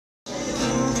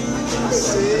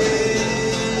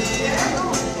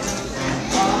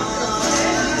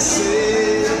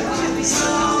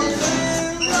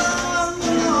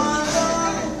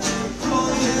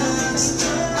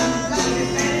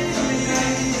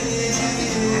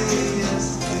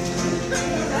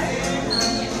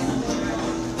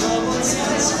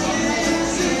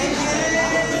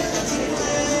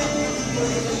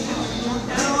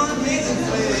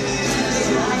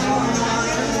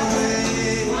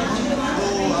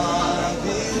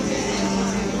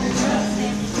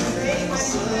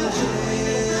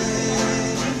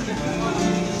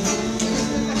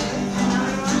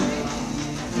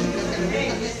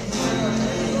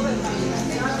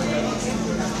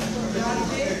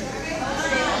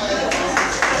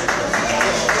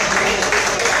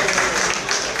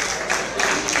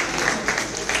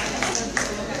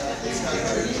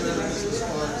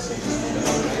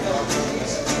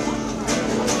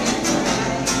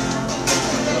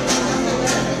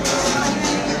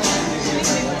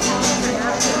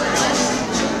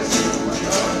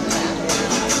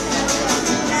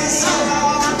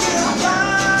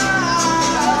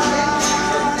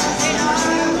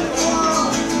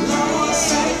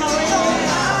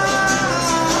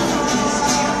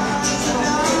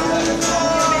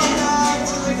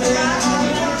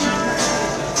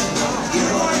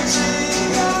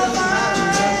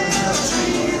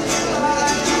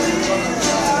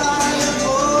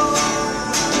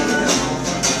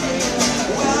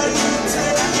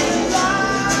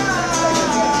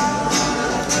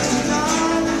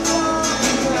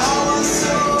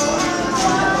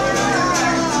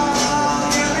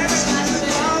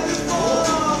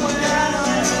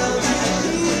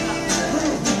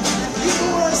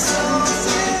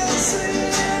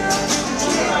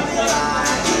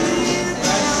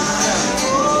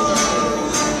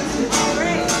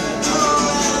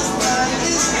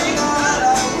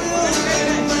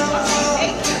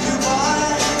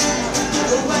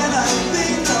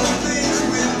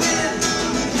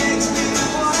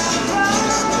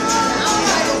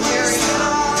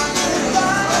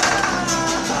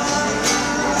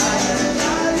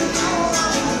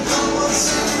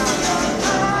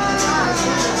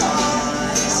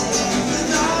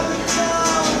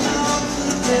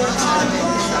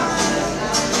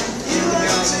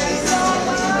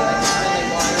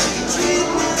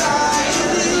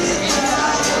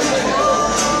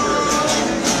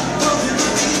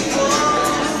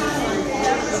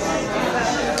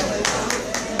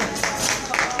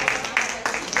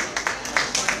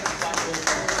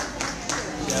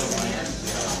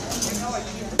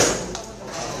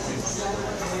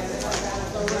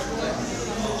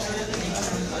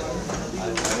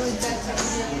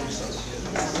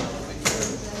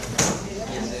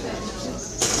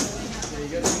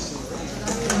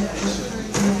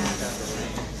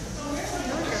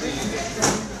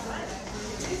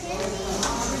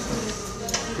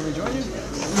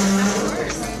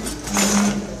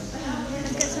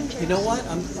You know what?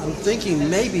 I'm thinking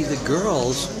maybe the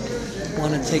girls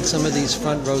want to take some of these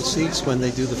front row seats when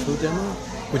they do the food demo.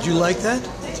 Would you like that?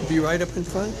 To be right up in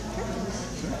front?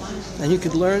 And you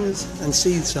could learn and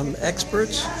see some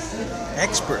experts.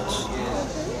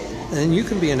 And you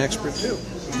can be an expert too,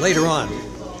 later on.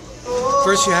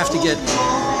 First you have to get...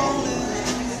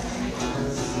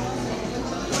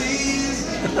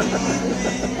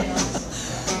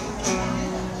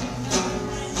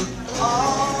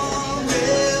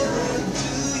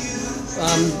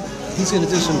 he's going to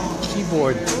do some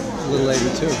keyboard a little later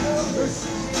too.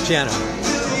 Piano.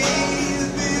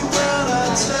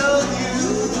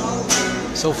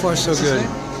 So far so good.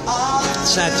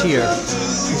 Satir.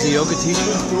 He's a yoga teacher.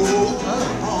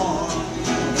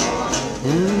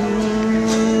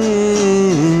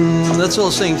 Let's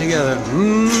all sing together.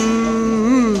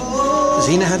 Does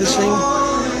he know how to sing?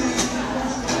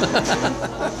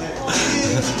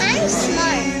 I'm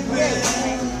smart.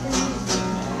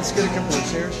 Let's get a couple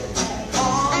of chairs.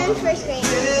 I'm first grade. No,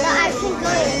 I can go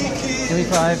in. Give me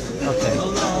 5. Okay.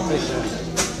 I'll take that.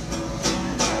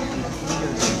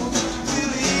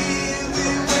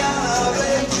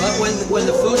 But when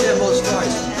the food demo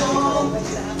starts,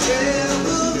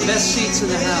 best seats in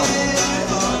the house.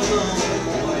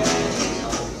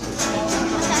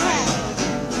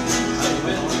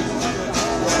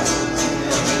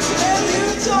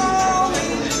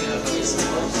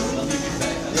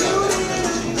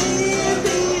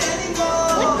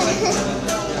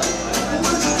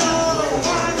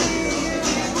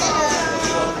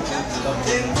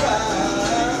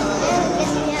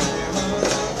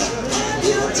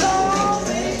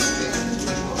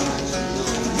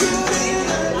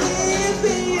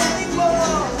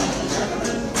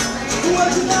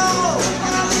 What you know?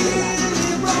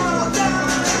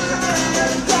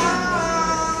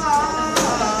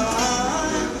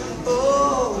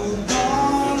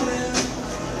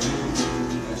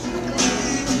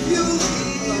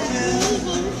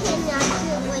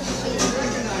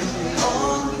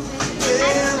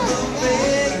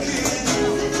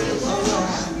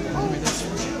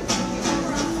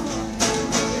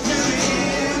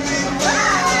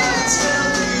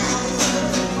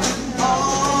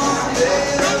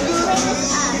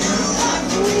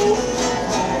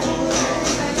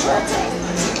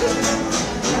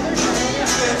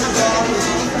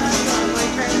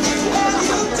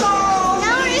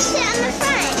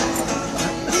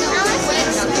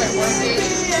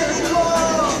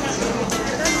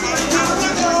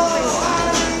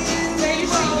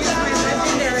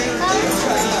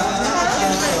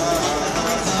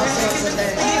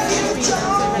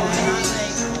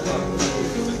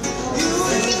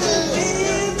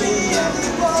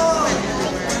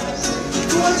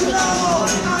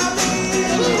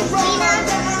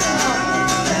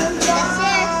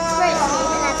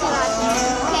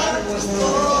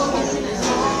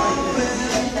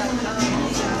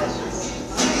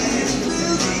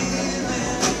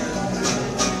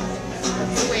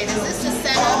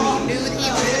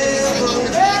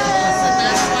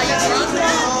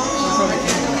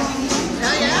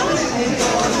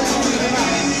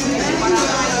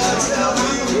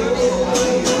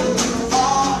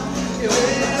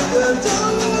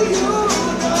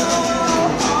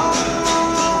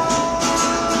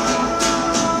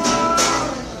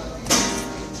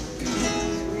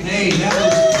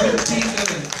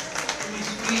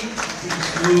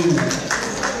 food.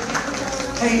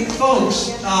 Hey,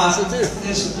 folks,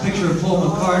 there's a picture of Paul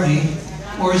McCartney.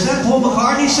 Or is that Paul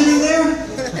McCartney sitting there?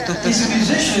 He's a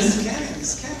musician.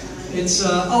 It's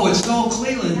Noel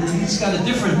Cleveland. He's got a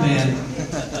different man.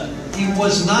 He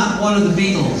was not one of the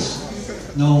Beatles.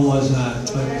 No, was not.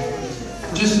 But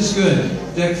just as good.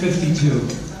 Deck 52.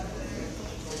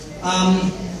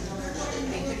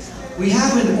 We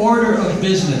have an order of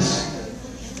business.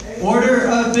 Order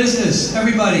of business,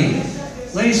 everybody.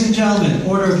 Ladies and gentlemen,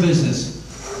 order of business.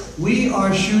 We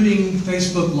are shooting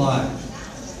Facebook Live.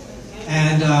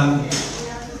 And,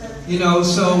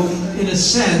 so in a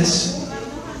sense,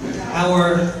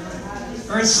 our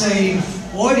EarthSave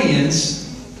audience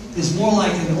is more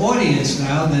like an audience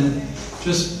now than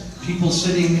just people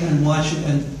sitting and watching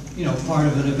and, part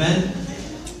of an event.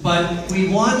 But we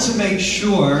want to make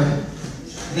sure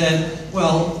that,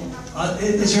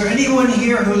 is there anyone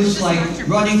here who's like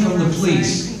running from the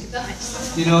police?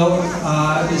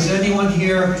 Is anyone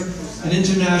here an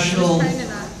international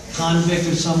convict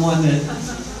or someone that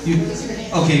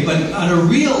okay, but on a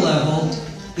real level,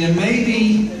 there may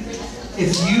be,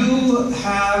 if you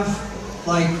have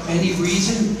like any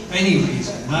reason,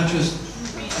 not just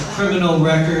a criminal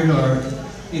record or,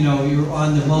 you're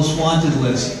on the most wanted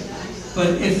list, but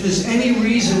if there's any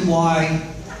reason why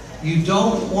you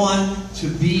don't want to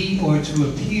be or to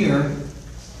appear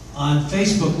on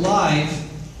Facebook Live,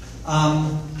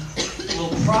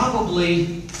 we'll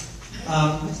probably,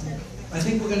 I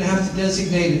think we're going to have to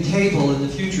designate a table in the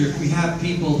future if we have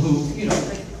people who,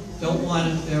 don't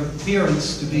want their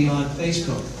appearance to be on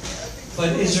Facebook. But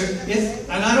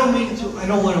and I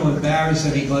don't want to embarrass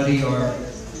anybody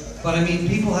but I mean,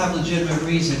 people have legitimate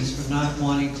reasons for not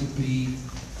wanting to be,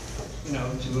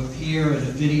 to appear in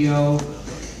a video.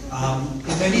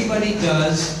 If anybody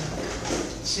does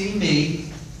see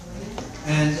me,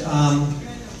 and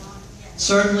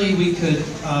certainly we could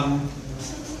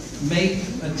make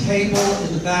a table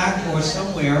in the back or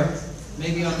somewhere,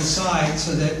 maybe on the side,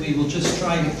 so that we will just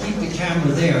try to keep the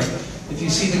camera there. If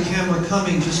you see the camera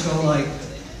coming, just go like,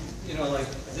 like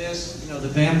this, the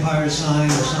vampire sign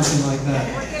or something like that.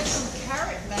 Or get some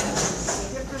carrot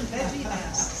masks, different veggie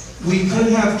masks. We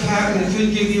could have we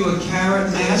could give you a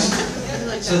carrot mask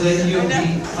so that you'll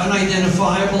be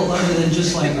unidentifiable other than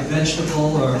just like a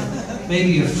vegetable or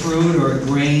maybe a fruit or a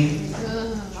grain.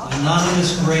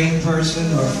 Anonymous grain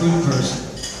person or fruit person.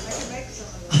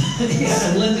 Yeah,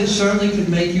 and Linda certainly could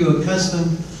make you a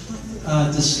custom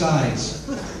disguise.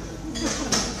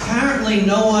 Apparently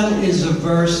no one is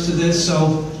averse to this,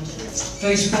 so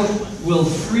Facebook will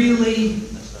freely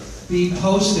be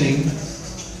posting.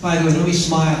 By the way, let me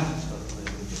smile.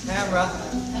 Camera.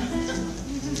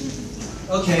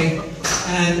 Okay,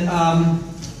 and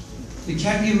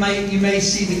you may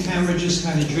see the camera just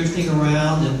kind of drifting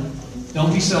around, and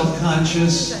don't be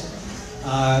self-conscious.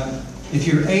 If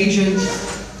your agent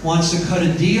wants to cut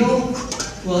a deal,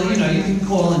 well, you can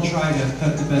call and try to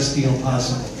cut the best deal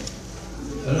possible.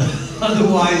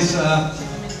 Otherwise,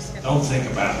 don't think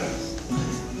about it.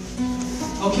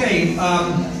 Okay,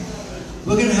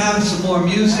 we're going to have some more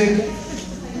music.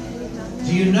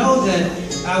 Do you know that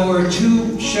our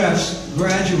two chefs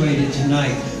graduated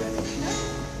tonight?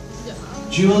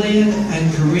 Julian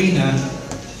and Karina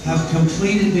have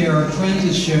completed their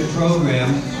apprenticeship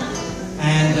program,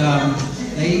 and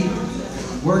they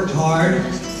worked hard.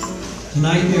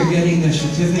 Tonight they're getting their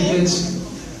certificates,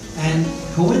 and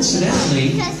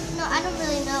coincidentally,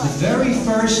 the very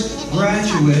first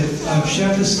graduate of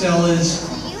Chef Estella's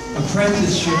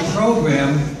apprenticeship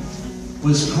program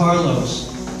was Carlos.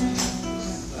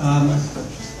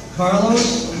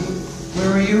 Carlos,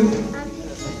 where are you?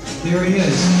 There he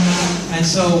is. And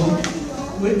so,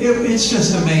 it's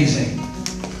just amazing.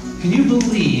 Can you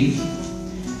believe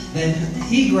that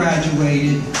he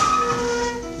graduated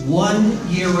 1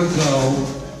 year ago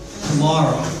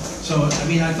tomorrow? So, I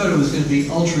mean, I thought it was going to be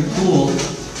ultra cool,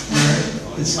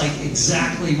 where it's like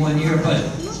exactly 1 year, but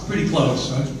it's pretty close,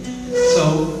 right?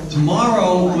 So,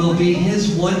 tomorrow will be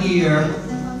his 1 year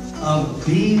of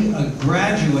being a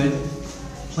graduate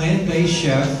plant-based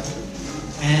chef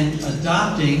and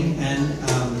adopting and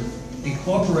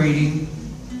incorporating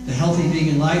the healthy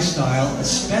vegan lifestyle,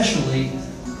 especially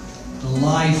the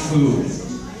live food.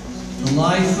 The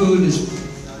live food is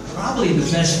probably the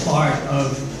best part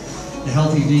of the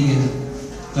healthy vegan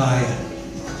diet.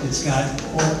 It's got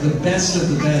all the best of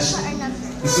the best,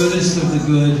 the goodest of the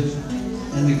good,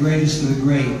 and the greatest of the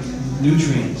great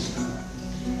nutrients.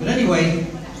 But anyway,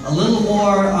 a little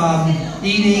more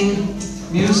eating,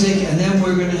 music, and then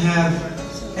we're going to have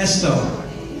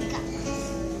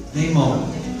Demo,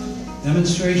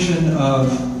 demonstration of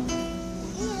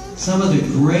some of the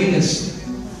greatest,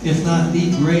 if not the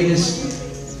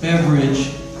greatest beverage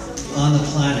on the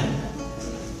planet.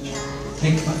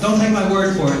 Don't take my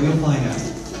word for it, you'll find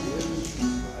out.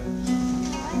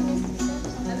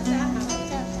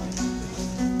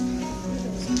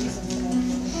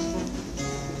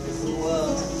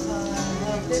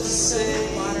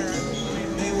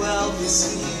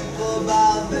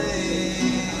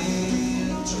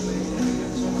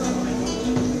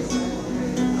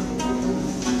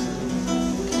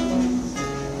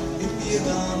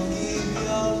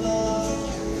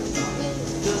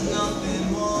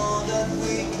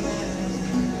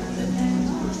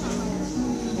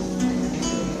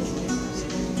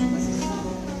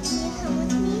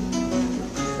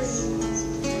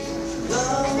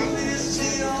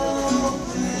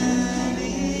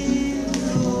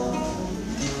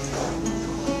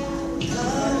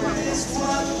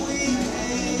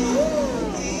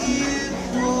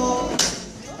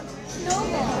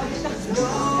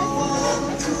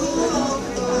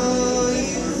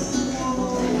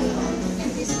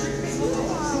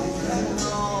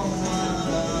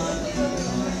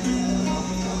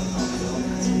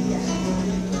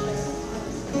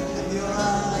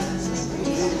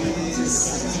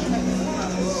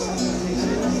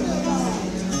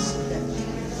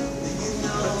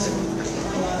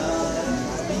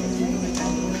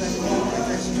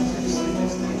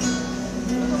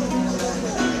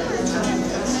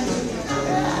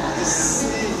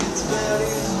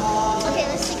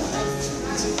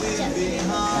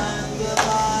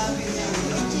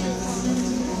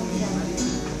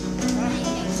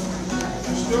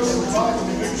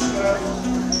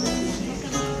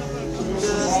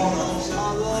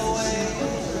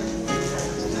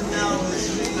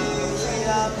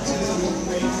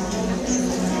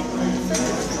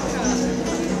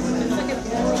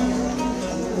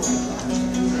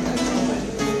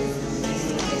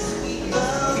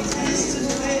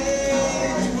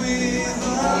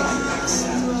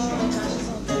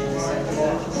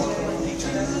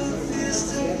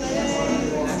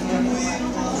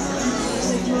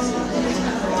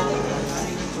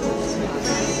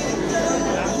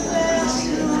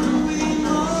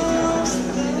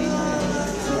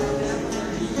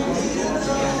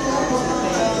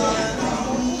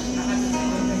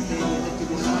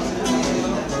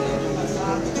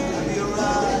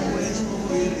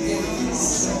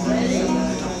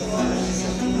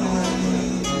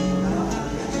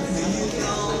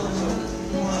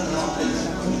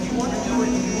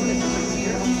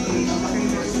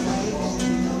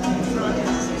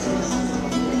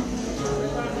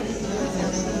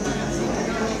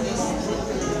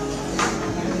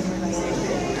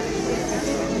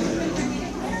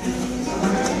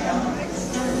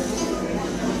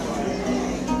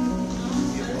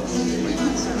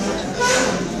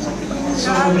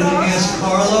 I'm going to ask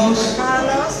Carlos,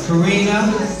 Karina,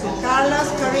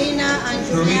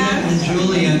 and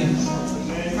Julian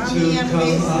to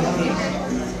come up.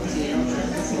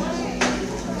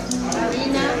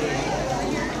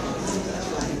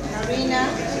 Karina,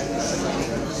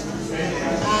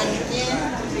 and Jen.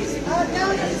 Oh, no,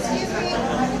 excuse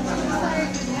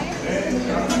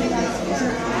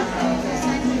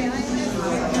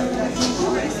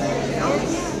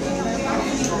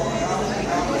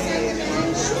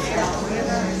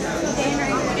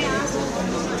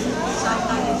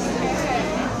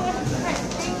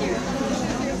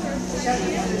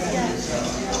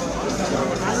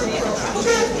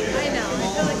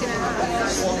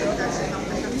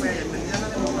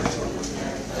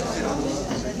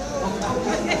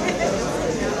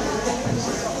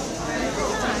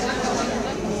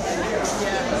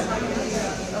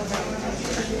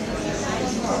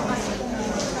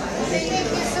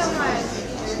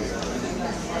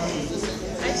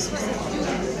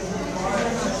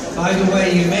By the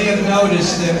way, you may have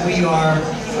noticed that we are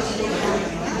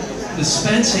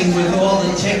dispensing with all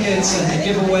the tickets and the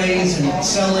giveaways and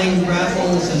selling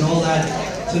raffles and all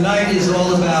that. Tonight is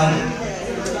all about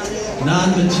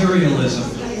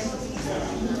non-materialism.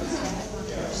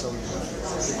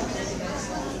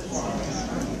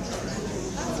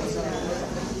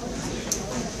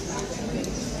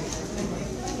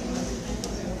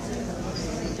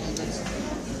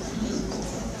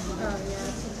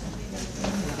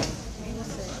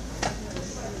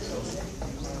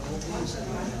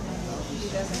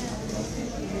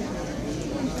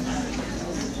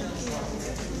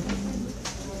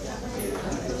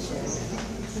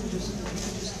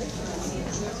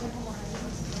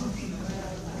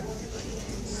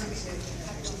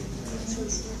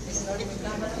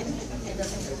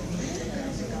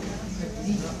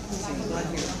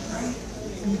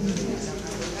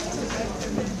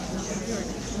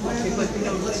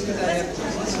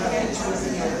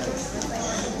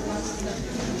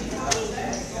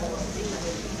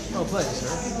 Oh, please, sir.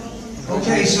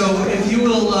 Okay, so if you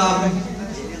will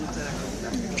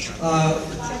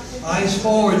eyes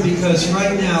forward, because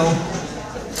right now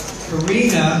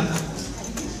Karina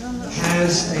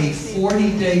has a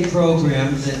 40-day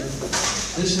program that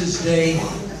this is day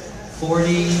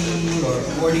 40 or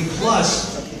 40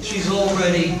 plus. She's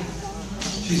already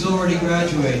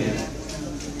graduated,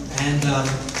 and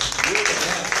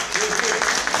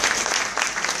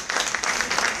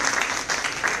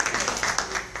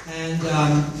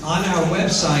on our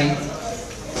website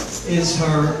is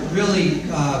her really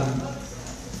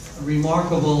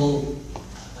remarkable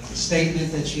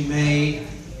statement that she made.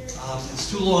 It's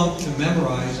too long to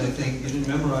memorize, I think. You didn't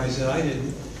memorize it, I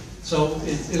didn't. So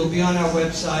it'll be on our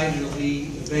website, it'll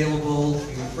be available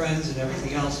for your friends and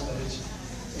everything else, but it's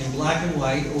in black and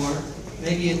white, or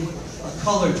maybe in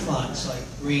colored fonts, like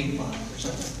green font or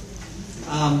something.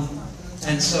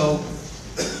 And so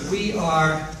we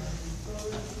are,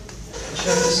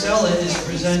 Chef Estella is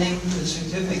presenting the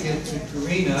certificate to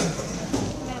Karina,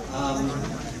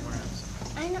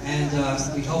 and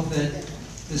we hope that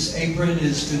this apron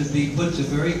is going to be put to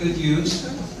very good use.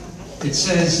 It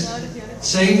says,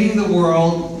 "Saving the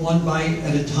world one bite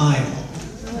at a time."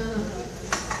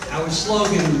 Our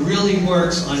slogan really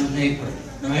works on an apron,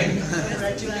 right?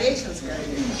 Congratulations, guys.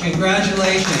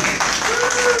 Congratulations.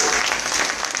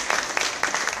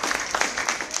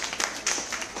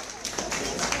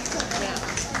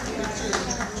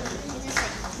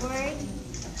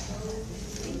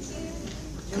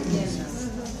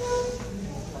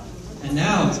 And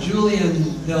now,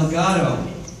 Julian Delgado.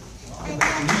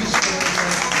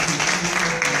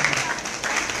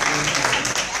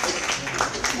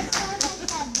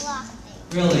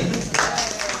 Really? Really,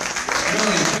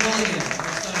 Julian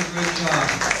has done a great job.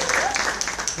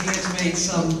 He has made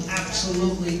some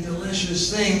absolutely delicious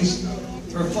things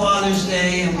for Father's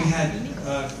Day, and we had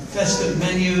festive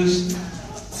menus.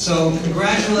 So,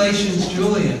 congratulations,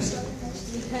 Julian.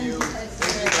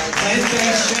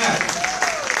 Plant-based chef.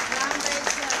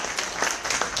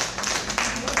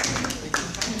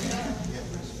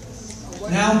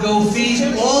 Now go feed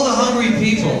all the hungry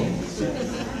people,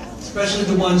 especially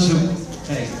the ones who,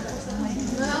 hey.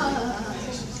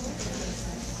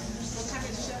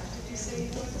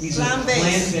 He's a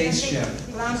plant-based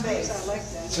chef. Plant-based, I like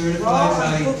that. Certified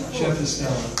by Chef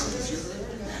Estella.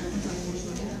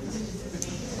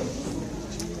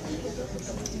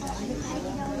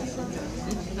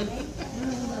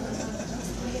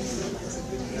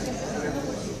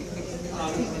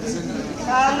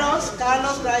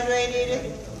 Carlos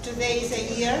graduated. Today is a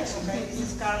year. Okay, this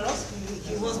is Carlos.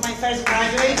 He was my first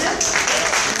graduate.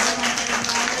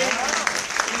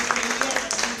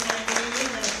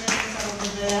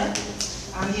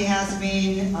 And he has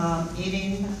been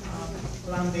eating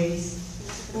plant-based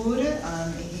food,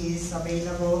 and he is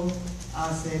available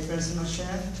as a personal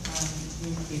chef.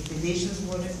 And it's delicious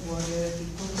what he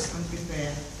cooks and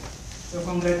prepares. So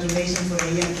congratulations for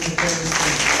the young people.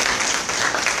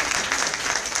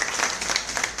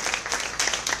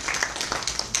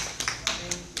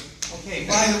 Okay,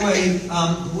 by the way,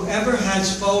 whoever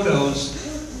has photos,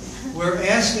 we're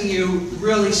asking you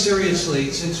really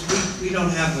seriously, since we don't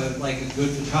have a good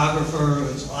photographer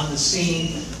who's on the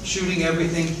scene shooting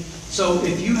everything. So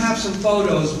if you have some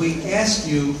photos, we ask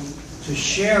you to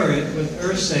share it with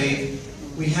Earthsave.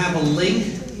 We have a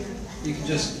link. You can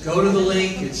just go to the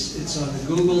link. It's on the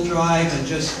Google Drive, and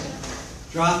just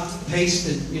paste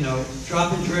it,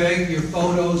 drop and drag your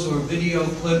photos or video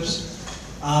clips.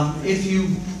 If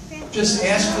you just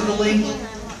ask for the link,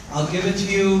 I'll give it to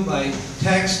you by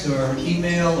text or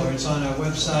email, or it's on our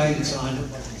website, it's on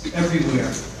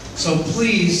everywhere. So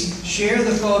please share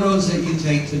the photos that you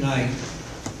take tonight.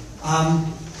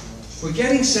 We're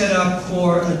getting set up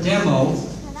for a demo,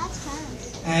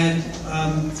 and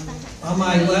on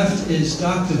my left is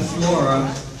Dr.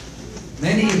 Flora.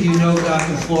 Many of you know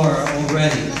Dr. Flora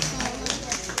already.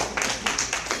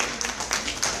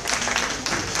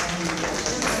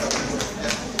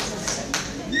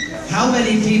 How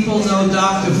many people know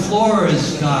Dr.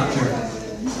 Flora's doctor?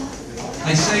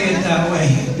 I say it that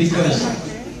way because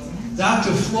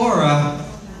Dr. Flora,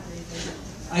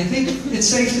 I think it's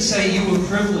safe to say you were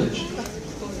privileged.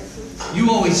 You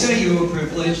always say you were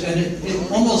privileged,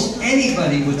 and almost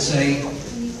anybody would say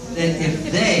that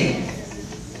if they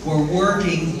were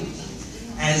working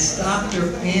as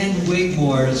Dr. Ann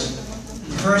Wigmore's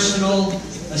personal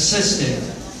assistant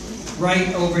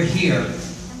right over here,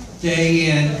 day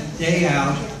in, day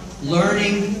out,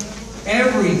 learning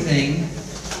everything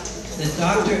that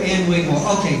Dr. Ann Wigmore,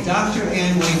 okay, Dr.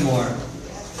 Ann Wigmore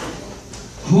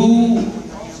who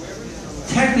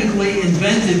technically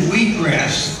invented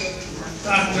wheatgrass?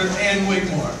 Dr. Ann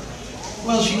Wigmore.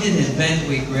 Well, she didn't invent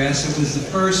wheatgrass. It was the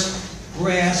first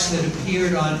grass that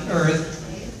appeared on Earth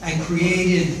and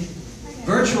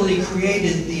virtually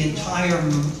created the entire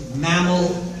mammal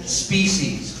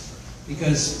species,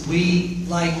 because we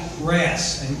like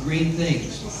grass and green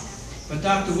things. But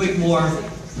Dr. Wigmore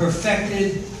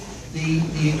perfected the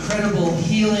incredible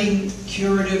healing,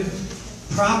 curative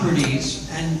properties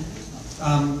and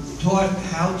taught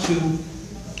how to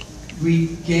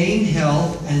regain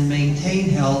health and maintain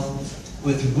health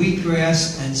with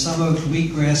wheatgrass and some of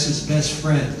wheatgrass's best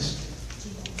friends,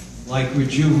 like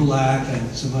Rejuvelac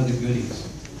and some other goodies.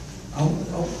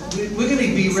 We're going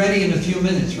to be ready in a few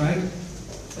minutes, right?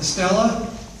 Estella,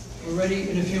 we're ready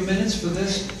in a few minutes for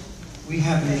this? We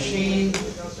have a machine.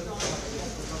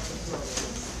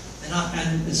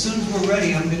 And as soon as we're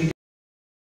ready, I'm going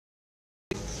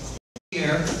to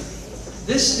here.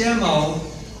 This demo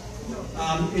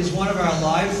is one of our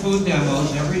live food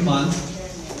demos every month.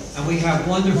 And we have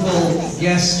wonderful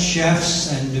guest chefs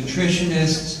and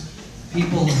nutritionists,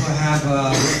 people who have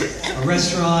a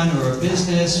restaurant or a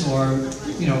business or,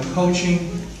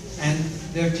 coaching. And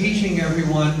they're teaching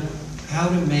everyone how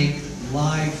to make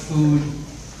live food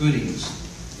goodies.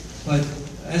 But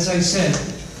as I said,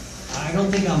 I don't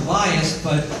think I'm biased,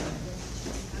 but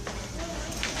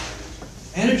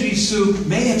energy soup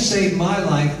may have saved my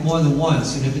life more than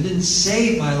once. And if it didn't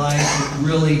save my life, it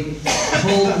really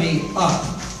pulled me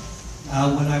up.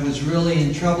 When I was really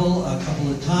in trouble a couple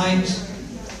of times,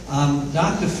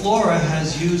 Dr. Flora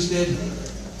has used it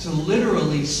to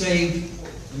literally save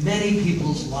many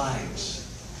people's lives.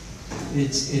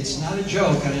 It's not a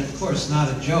joke, and of course not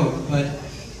a joke, but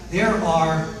there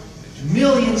are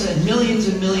millions and millions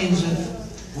and millions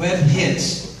of web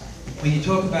hits when you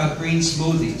talk about green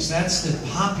smoothies. That's the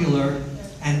popular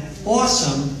and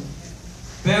awesome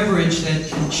beverage that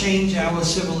can change our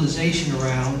civilization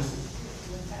around.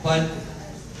 But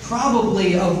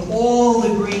probably of all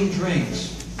the green drinks,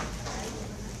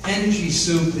 energy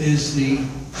soup is the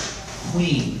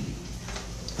queen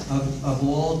of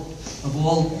all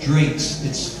drinks.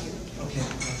 It's okay.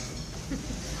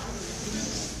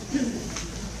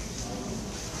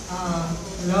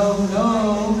 Hello.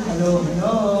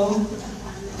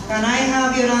 Can I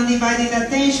have your undivided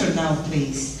attention now,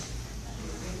 please?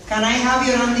 Can I have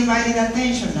your undivided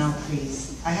attention now,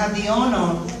 please? I have the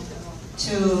honor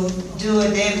to do a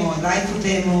demo, live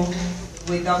demo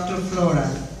with Dr. Flora.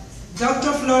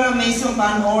 Dr. Flora Mason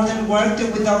Van Orden worked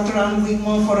with Dr. Ann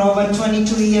Wigmore for over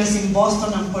 22 years in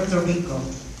Boston and Puerto Rico,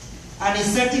 and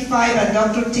is certified by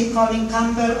Dr. T. Colin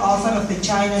Campbell, author of the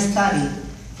China study,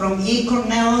 from E.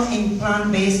 Cornell in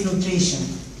plant-based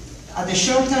nutrition. At the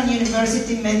Shorthand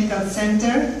University Medical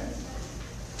Center,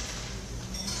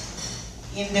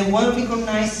 in the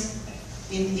world-recognized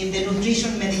in the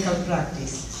nutrition medical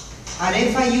practice. At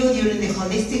FIU during the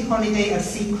Holistic Holiday at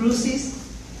Sea cruises,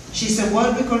 she's a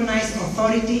world-recognized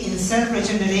authority in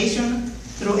self-regeneration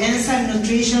through enzyme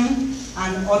nutrition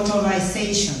and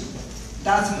autolyzation.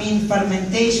 That means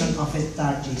fermentation of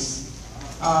starches.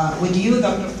 With you,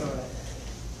 Dr. Flora.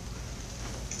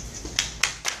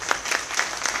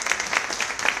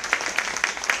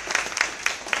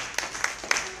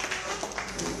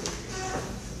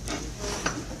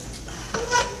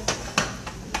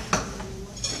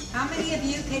 How many of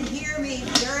you can hear me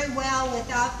very well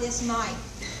without this mic?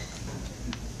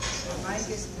 The mic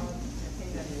is not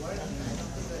working.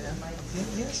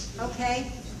 Yes.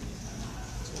 Okay.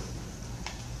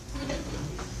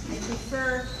 I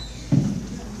prefer, the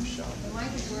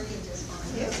mic is working just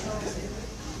fine. Yes.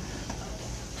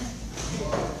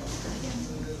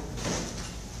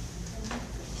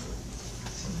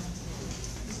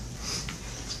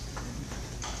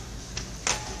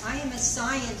 I am a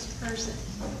science person.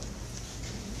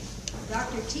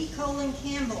 Dr. T. Colin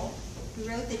Campbell, who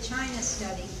wrote the China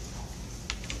study,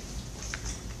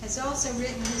 has also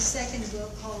written his second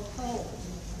book called Whole.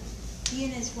 He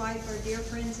and his wife are dear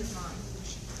friends of mine.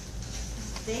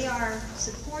 They are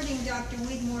supporting Dr.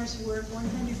 Wigmore's work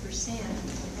 100%,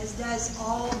 as does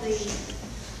all the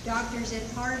doctors at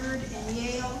Harvard and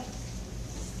Yale,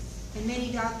 and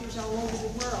many doctors all over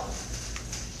the world.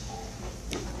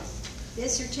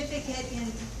 This certificate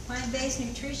in plant-based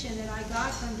nutrition that I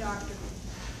got from Dr.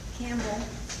 Campbell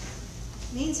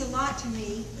means a lot to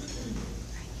me,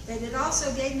 but it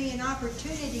also gave me an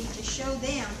opportunity to show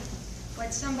them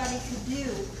what somebody could do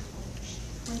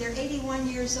when they're 81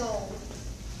 years old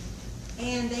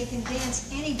and they can dance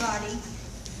anybody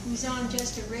who's on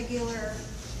just a regular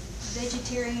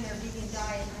vegetarian or vegan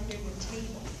diet under the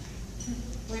table.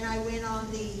 when I went on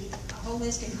the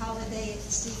holistic holiday at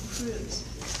the sea cruise.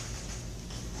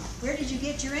 Where did you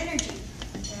get your energy?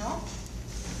 Well,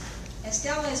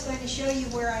 Estella is going to show you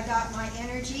where I got my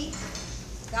energy.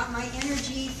 Got my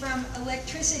energy from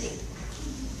electricity.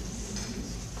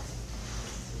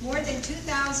 More than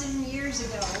 2,000 years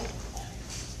ago,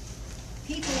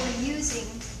 people were using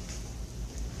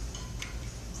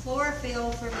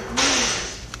chlorophyll from the moon.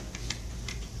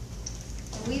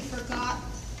 And we forgot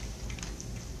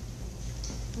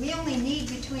we only need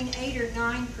between 8 or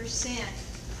 9%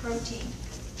 protein,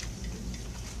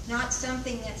 not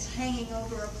something that's hanging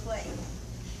over a plate.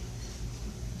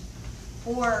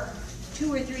 Or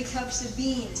 2 or 3 cups of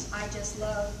beans. I just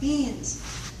love beans.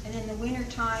 And in the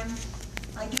wintertime,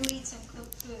 I do eat some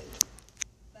cooked food.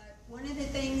 But one of the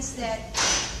things that,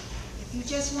 if you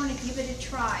just want to give it a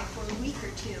try for a week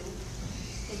or two,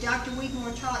 that Dr.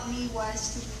 Wigmore taught me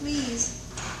was to please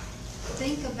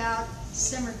think about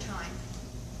summertime.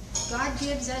 God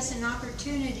gives us an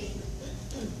opportunity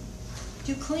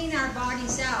to clean our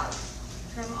bodies out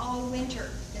from all winter,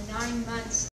 the 9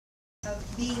 months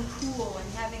of being cool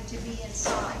and having to be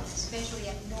inside, especially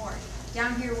up north.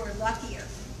 Down here we're luckier.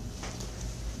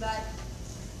 But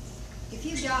if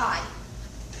you die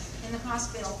in the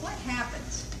hospital, what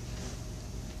happens?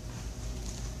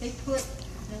 They put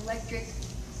an electric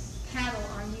paddle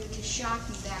on you to shock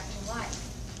you back to life.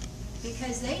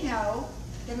 Because they know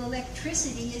that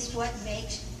electricity is what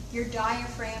makes your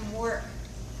diaphragm work.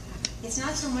 It's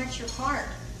not so much your heart.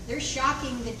 They're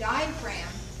shocking the diaphragm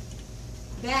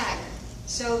back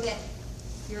so that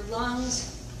your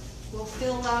lungs will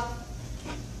fill up,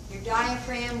 your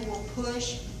diaphragm will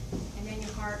push, and then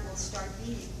your heart will start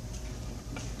beating.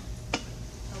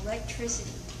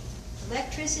 Electricity.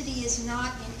 Electricity is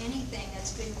not in anything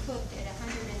that's been cooked at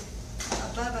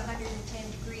above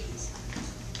 110 degrees.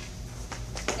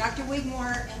 Dr.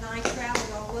 Wigmore and I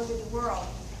traveled all over the world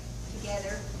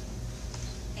together,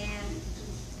 and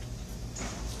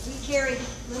we carried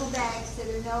little bags that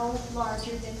are no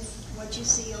larger than what you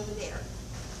see over there.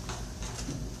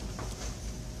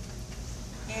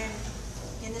 And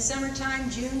in the summertime,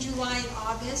 June, July, and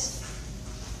August,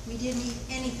 we didn't eat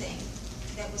anything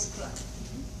that was cooked.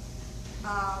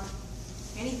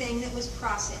 Anything that was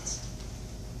processed.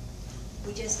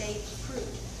 We just ate fruit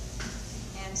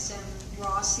and some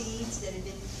raw seeds that had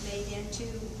been made into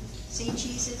seed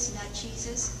cheeses, nut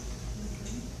cheeses.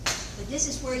 But this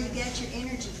is where you get your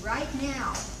energy. Right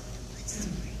now,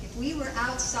 if we were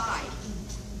outside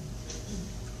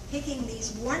picking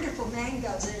these wonderful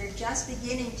mangoes that are just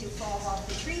beginning to fall off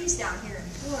the trees down here in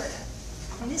Florida,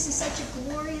 and this is such a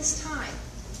glorious time.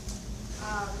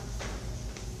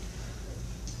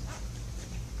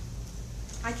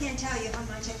 I can't tell you how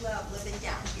much I love living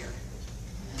down here.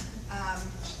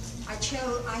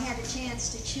 I had a chance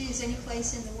to choose any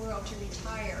place in the world to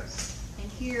retire,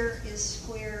 and here is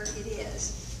where it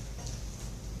is.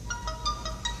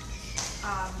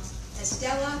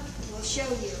 Estella will show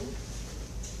you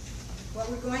what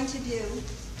we're going to do.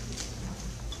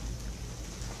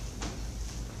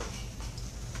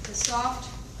 The soft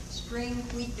spring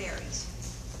wheat berries.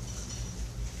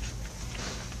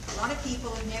 A lot of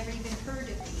people have never even heard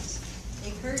of these.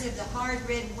 They've heard of the hard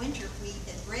red winter wheat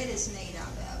that bread is made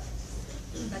out of.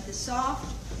 But the soft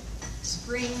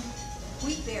spring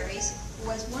wheat berries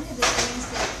was one of the things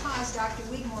that caused Dr.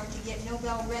 Wigmore to get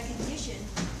Nobel recognition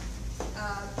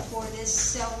for this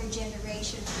cell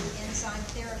regeneration through enzyme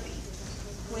therapy.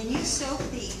 When you soak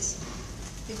these,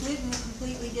 the gluten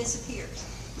completely disappears.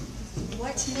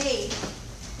 What's made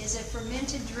is a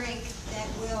fermented drink that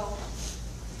will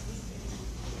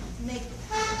make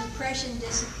depression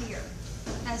disappear.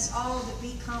 Has all the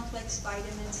B-complex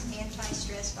vitamins,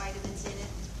 anti-stress vitamins in it.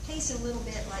 Tastes a little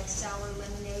bit like sour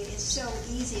lemonade. It's so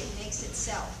easy, it makes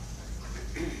itself.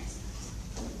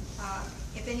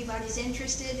 If anybody's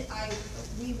interested,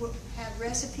 we will have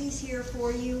recipes here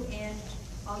for you, and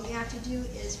all you have to do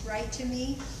is write to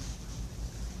me.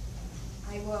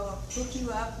 I will hook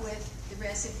you up with the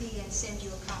recipe and send you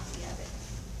a copy of it.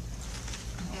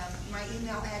 My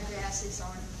email address is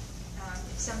on.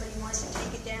 If somebody wants to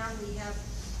take it down, we have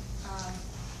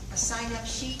a sign-up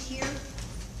sheet here.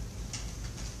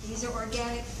 These are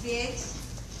organic figs.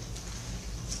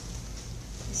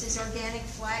 This is organic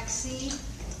flaxseed.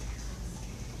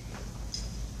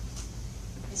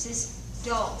 This is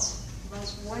dulse, the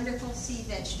most wonderful sea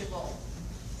vegetable.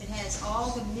 It has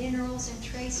all the minerals and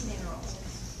trace minerals.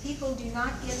 People do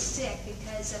not get sick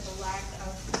because of a lack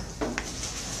of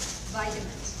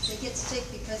vitamins. They get sick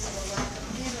because of a lack of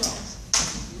minerals.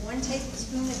 1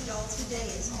 tablespoon of dulse a day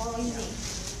is all you need.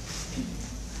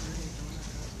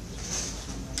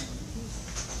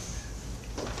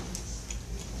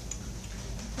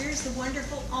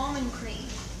 wonderful almond cream.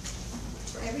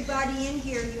 For everybody in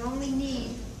here, you only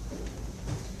need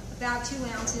about 2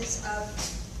 ounces of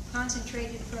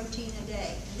concentrated protein a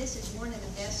day. And this is one of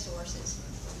the best sources.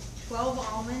 12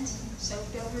 almonds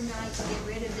soaked overnight to get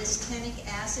rid of this tannic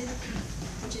acid,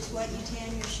 which is what you tan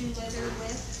your shoe leather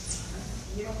with.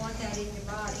 You don't want that in your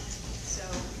body. So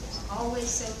always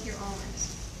soak your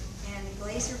almonds. And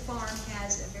Glazer Farm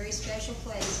has a very special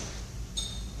place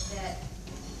that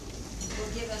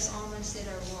will give us almonds that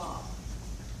are raw.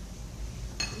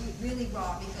 Really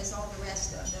raw, because all the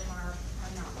rest of them are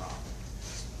not raw.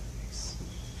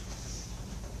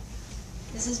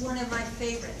 This is one of my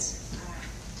favorites.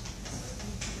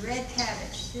 Red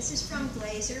cabbage. This is from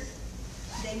Glazer.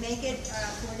 They make it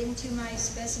according to my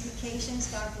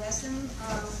specifications, God bless them,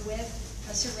 with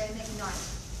a ceramic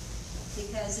knife,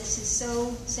 because this is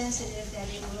so sensitive that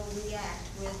it will react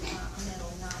with a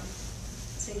metal knife.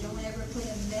 So you don't ever put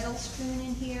a metal spoon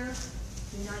in here.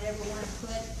 Do not ever want to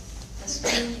put a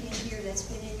spoon in here that's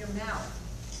been in your mouth,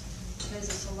 because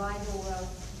the saliva will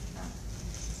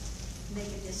make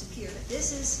it disappear. But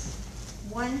this is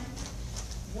one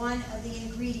of the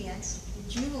ingredients,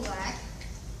 the Juvelac,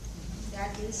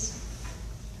 that is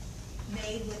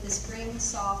made with the spring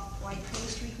soft white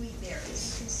pastry wheat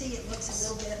berries. You can see it looks a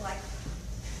little bit like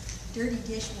dirty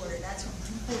dishwater. That's what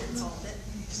people called it.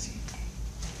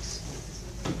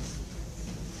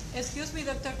 Excuse me,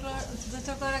 Dr.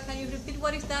 Flora, can you repeat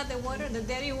what is that? The water, the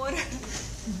dairy water?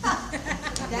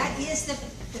 That is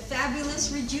the fabulous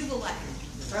Rejuvelac.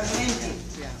 Fermented.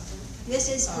 This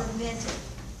is fermented.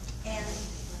 And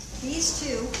these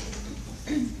two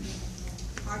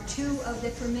are 2 of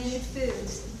the fermented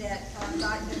foods that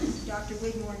got Dr.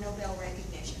 Wigmore Nobel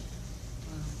recognition.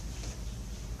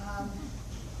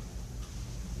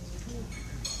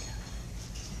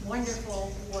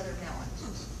 Wonderful watermelon.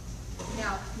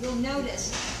 Now, you'll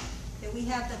notice that we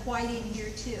have the white in here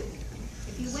too.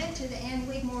 If you went to the Ann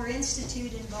Wigmore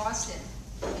Institute in Boston,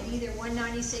 at either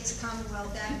 196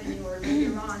 Commonwealth Avenue or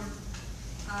later on,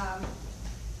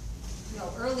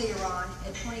 earlier on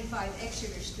at 25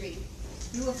 Exeter Street,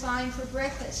 you will find for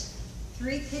breakfast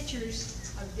 3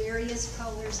 pitchers of various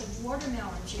colors of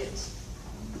watermelon juice.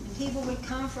 And people would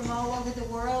come from all over the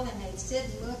world and they'd sit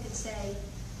and look and say,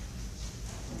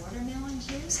 watermelon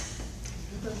juice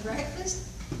for breakfast?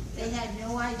 They had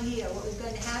no idea what was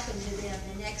going to happen to them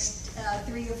the next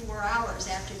 3 or 4 hours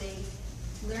after they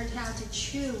learned how to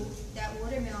chew that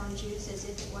watermelon juice as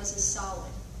if it was a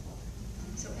solid.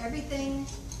 So everything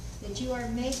that you are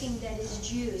making that is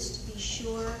juiced, be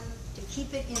sure to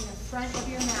keep it in the front of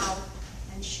your mouth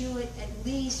and chew it at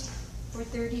least for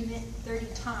 30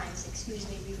 times,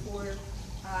 before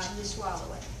you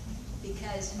swallow it.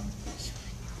 Because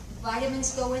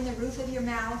vitamins go in the roof of your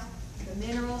mouth, the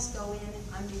minerals go in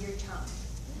under your tongue.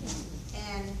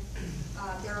 And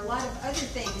there are a lot of other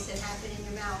things that happen in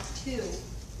your mouth too.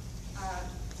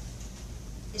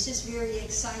 It's just very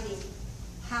exciting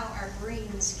how our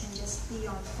brains can just be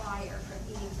on fire from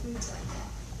eating foods like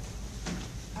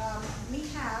that. We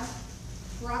have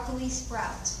broccoli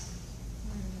sprouts.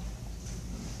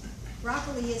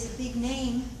 Broccoli is a big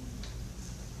name,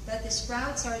 but the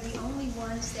sprouts are the only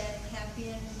ones that have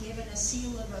been given a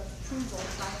seal of approval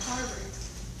by Harvard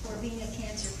for being a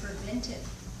cancer preventive.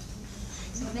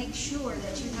 So make sure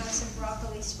that you have some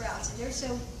broccoli sprouts. And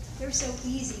they're so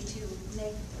easy to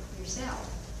make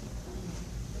yourself.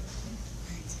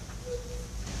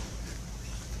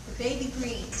 The baby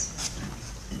greens.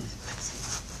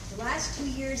 The last 2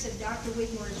 years of Dr.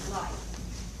 Wigmore's life,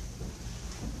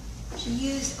 she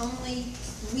used only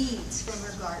weeds from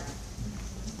her garden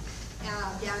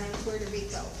down in Puerto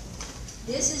Rico.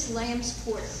 This is lamb's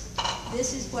quarter.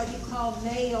 This is what you call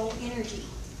male energy.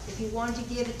 If you want to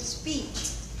give it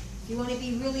speech, if you want to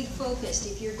be really focused,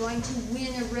 if you're going to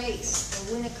win a race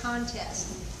or win a contest,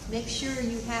 make sure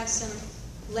you have some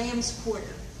lamb's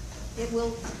quarter. It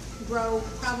will grow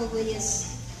probably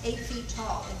as 8 feet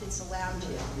tall if it's allowed to.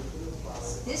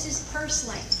 This is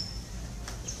purslane.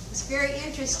 It's very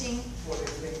interesting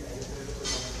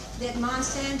that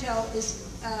Monsanto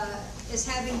is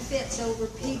having fits over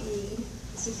pigweed.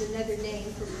 This is another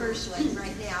name for purslane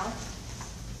right now.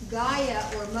 Gaia,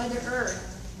 or Mother Earth,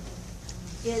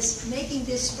 is making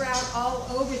this sprout all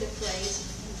over the place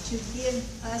to give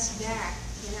us back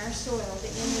in our soil the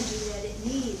energy that it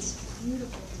needs.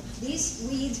 Beautiful. These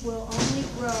weeds will only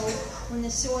grow when the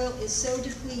soil is so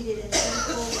depleted and so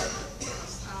full of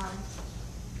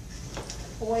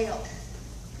oil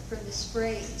from the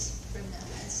sprays, from the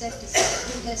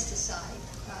insecticide, pesticide,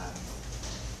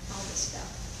 all this stuff.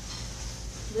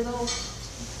 Little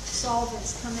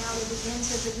solvents come out of the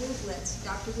ends of the rootlets.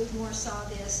 Dr. Whitmore saw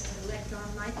this in an electron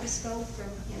microscope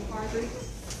in Harvard,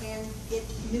 and it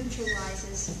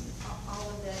neutralizes all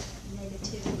of the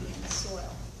negativity in the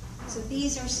soil. So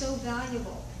these are so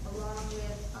valuable, along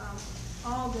with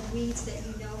all the weeds that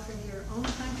you know from your own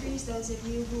countries. Those of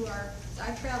you who are,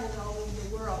 I've traveled all over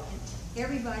the world, and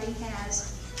everybody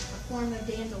has a form of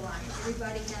dandelion.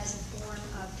 Everybody has a form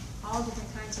of all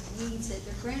different kinds of weeds that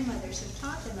their grandmothers have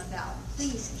taught them about.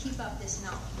 Please keep up this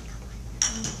knowledge.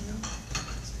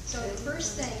 So the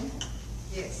first thing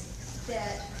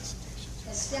that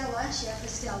Estella, Chef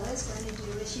Estella, is going to do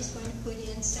is she's going to put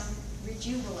in some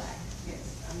Rejuvenac. Yes,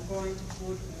 I'm going to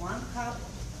put 1 cup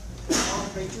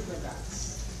of Rejuvenac.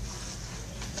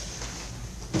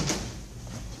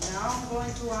 Now I'm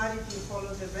going to add, if you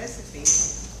follow the recipe,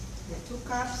 the 2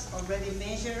 cups already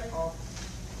measured of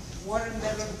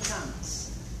watermelon chunks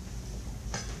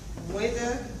with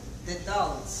the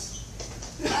dulls.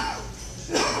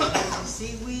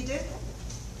 Seaweed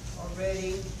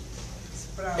already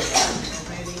sprouted,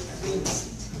 already rinsed.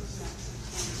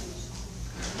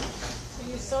 So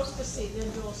you soak the seed,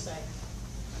 then dulce.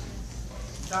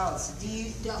 Dulse,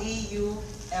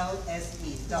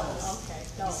 D-U-L-S-E, dulse. Okay,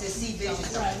 It's dulse. a sea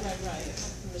vegetable. Right.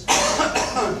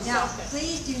 Now,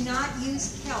 please do not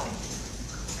use kelp.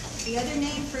 The other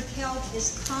name for kelp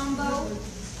is combo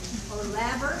or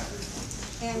laver,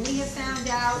 and we have found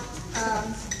out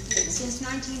since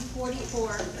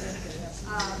 1944,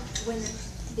 when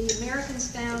the Americans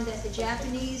found that the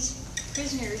Japanese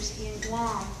prisoners in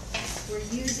Guam were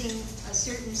using a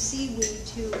certain seaweed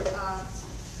to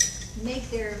make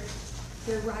their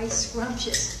rice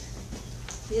scrumptious.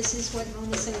 This is what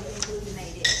monosodium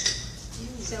glutamate is.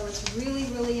 So it's really,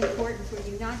 really important for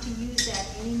you not to use that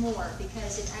anymore,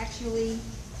 because it actually,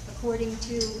 according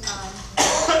to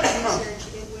research,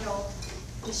 it will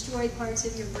destroy parts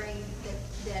of your brain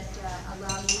that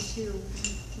allow you to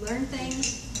learn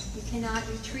things. You cannot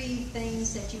retrieve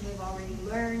things that you have already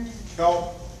learned.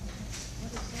 Kelp.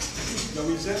 No,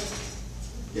 you said?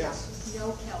 Yes.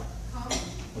 No kelp.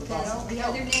 Because the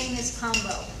other name is combo.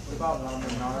 What about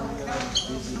laminaria?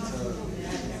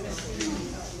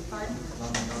 Pardon?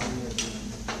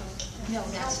 No,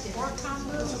 that's different.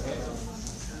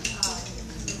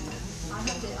 I'll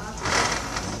have to,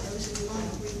 those are the only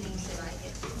 3 names that I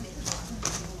get.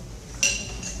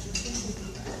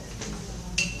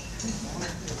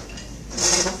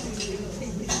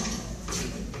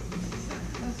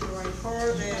 For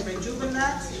the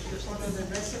Rejuvenac, if you follow the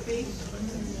recipe,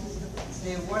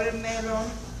 the watermelon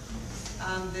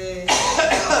and the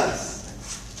dulse.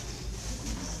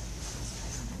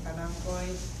 And I'm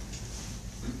going to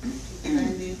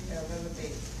blend it a little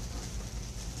bit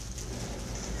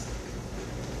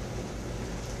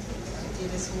until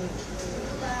it's smooth.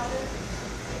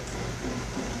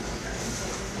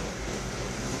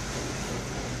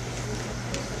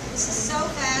 This is so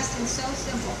fast and so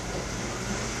simple.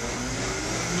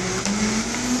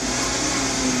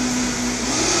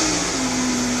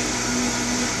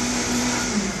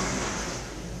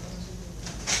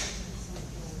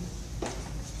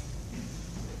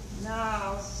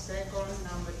 Now,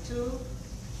 number 2,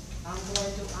 I'm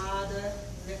going to add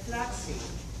the flaxseed.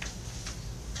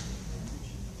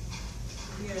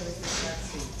 Here is the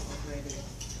flaxseed already.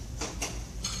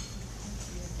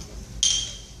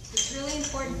 It's really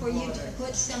important for you to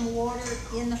put some water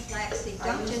in the flaxseed. I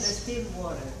Don't use the just, steam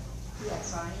water.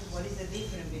 yes. Fine. What is the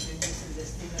difference between using the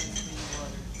steam and steam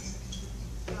water?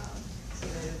 So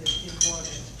the steam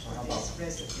water for this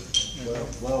recipe.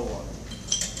 Well water.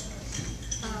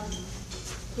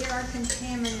 There are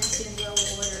contaminants in well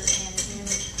water and in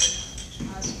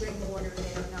spring water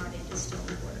that are not in distilled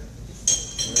water.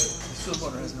 Distilled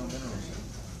water has no minerals.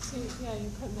 Yeah, you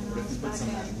put minerals back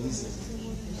in.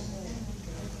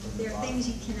 There are things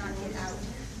you cannot get out of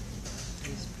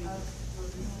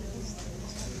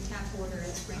tap water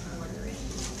and spring water.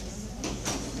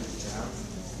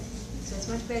 So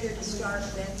it's much better to start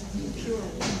with pure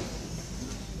water.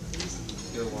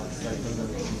 Pure water, like from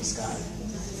the sky.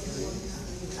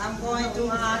 I'm going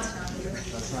to add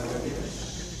That's not good either.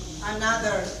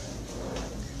 another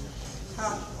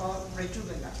cup of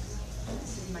Rejuvenac.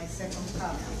 This is my second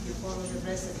cup. If you follow the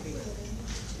recipe,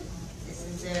 it's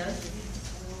in there.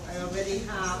 I already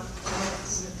have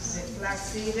the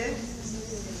flaxseed, and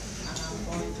I'm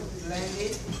going to blend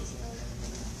it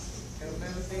a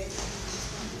little bit.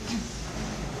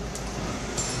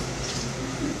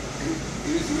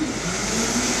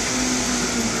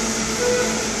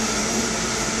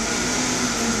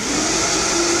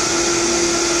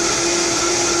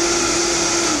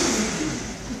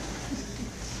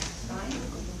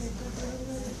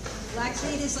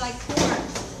 Flaxseed is like corn.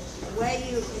 The way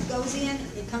it goes in,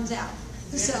 it comes out.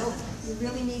 So you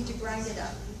really need to grind it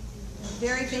up.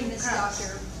 Very famous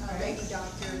doctor, lady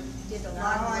doctor, did a lot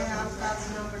Now of I work have on cup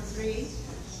flaxseed. number 3.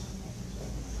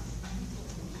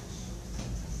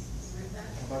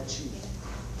 How about cheese?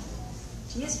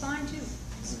 She is fine too.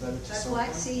 Is it better to But soak them?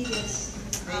 flaxseed is,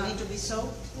 They need to be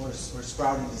soaked. Or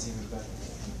sprouting is even better?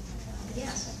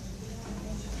 yes.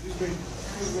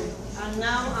 And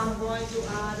now I'm going to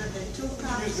add the 2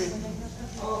 cups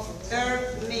of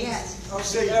herb mix. Yes. Of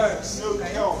Say, herbs. no,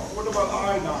 no, what about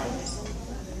iodine?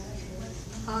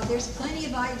 There's plenty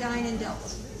of iodine in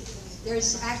dulse.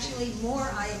 There's actually more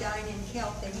iodine in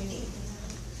kelp than you need.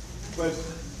 But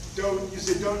you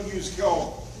said don't use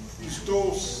kelp, use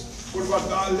dose. What about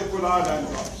the liquid iodine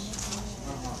drops?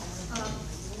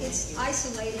 It's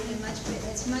isolated and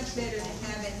it's much better to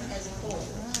have it as a whole.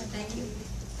 Thank you.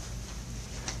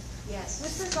 Yes.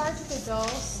 With regard to the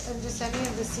dulse and just any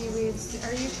of the seaweeds,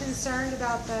 are you concerned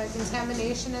about the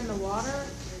contamination in the water?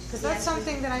 Because that's Yes.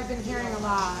 something that I've been hearing a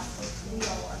lot. We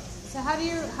all are. So how do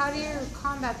you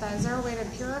combat that? Is there a way to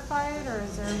purify it, or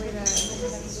is there a way to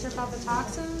strip out the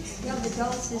toxins? Yeah, the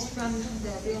dulse is from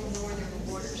the real northern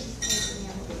waters. It's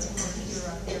more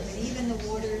pure up there. But even the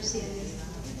waters in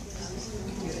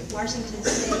Washington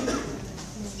State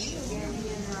and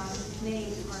in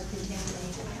Maine are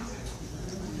contaminated now.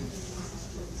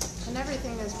 And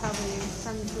everything is probably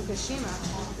from Fukushima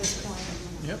at this point.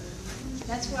 Yep.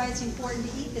 That's why it's important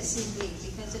to eat the seaweed,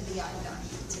 because of the iodine.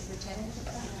 It's a protectant.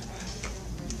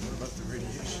 What about the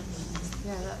radiation?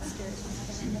 Yeah, that's scary.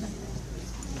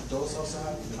 Dose also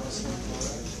have calcium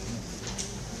chloride?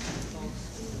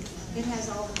 It has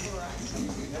all the fluoride.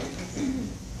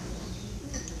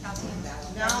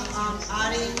 Now I'm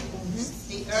adding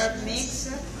the herb mix.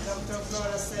 Dr.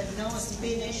 Flora said no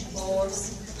spinach or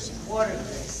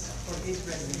watercress for this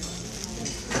recipe.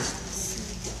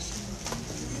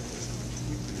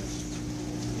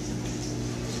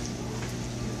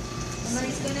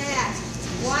 Somebody's going to ask,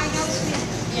 why no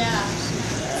spinach? Yeah.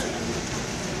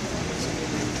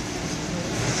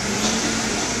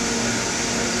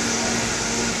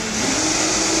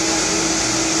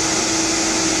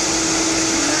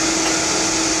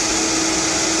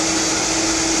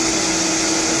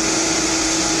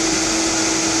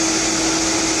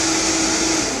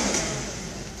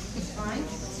 Fine.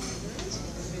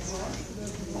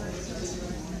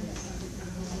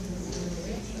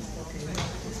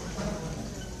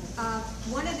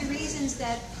 One of the reasons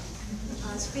that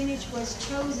spinach was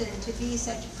chosen to be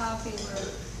such a popular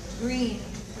green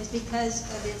was because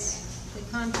of the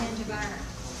content of iron.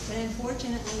 But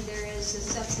unfortunately, there is a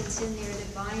substance in there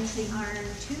that binds the iron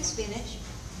to spinach.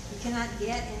 You cannot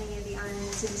get any of the iron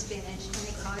that's in spinach, and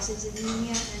it causes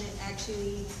anemia, and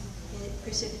it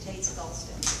precipitates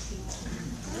gallstones in people.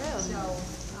 Really? So,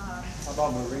 How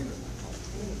about moringa?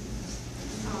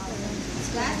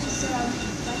 that's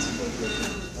a good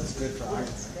thing. That's good for iron.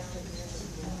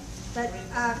 But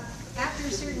after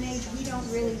a certain age, we don't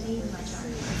really need much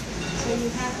iron. So you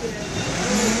have to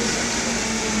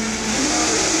really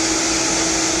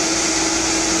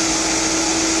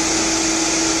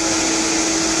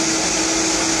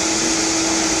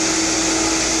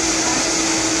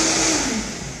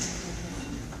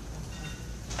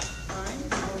Fine,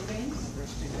 okay.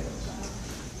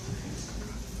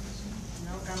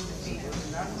 Now come the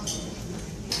figures. That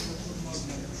one.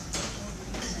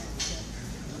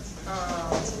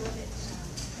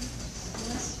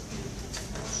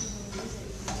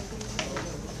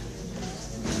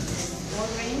 More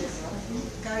rings.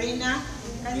 Karina,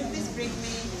 can you please bring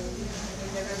me in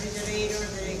the refrigerator?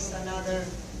 There is another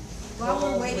While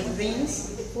we're bowl waiting with rings.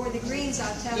 for the greens,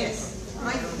 I'll tell Yes. you.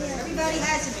 Everybody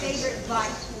has a favorite bite.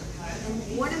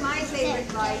 And one of my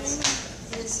favorite bites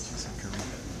is,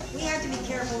 we have to be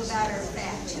careful about our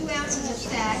fat. 2 ounces of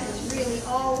fat is really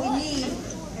all we need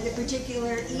at a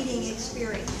particular eating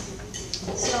experience.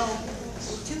 So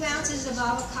 2 ounces of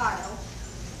avocado.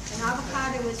 And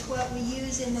avocado is what we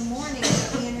use in the morning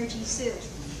for the energy soup.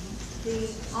 The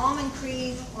almond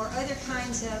cream or other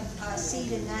kinds of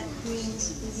seed and nut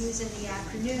creams we use in the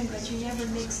afternoon, but you never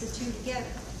mix the two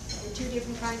together. They're 2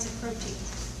 different kinds of protein.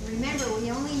 And remember,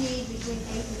 we only need between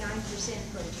 8 and 9%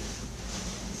 protein.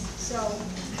 So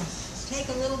take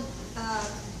a little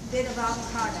bit of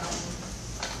avocado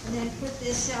and then put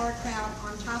this sauerkraut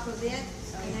on top of it,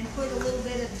 and then put a little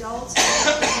bit of dulse on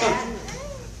top of that.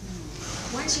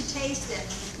 Once you taste it,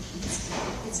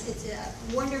 it's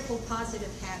a wonderful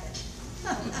positive habit.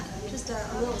 Just a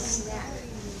little snack.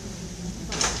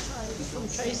 From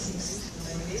Tracy's.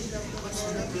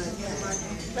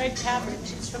 Red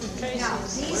cabbage from Now,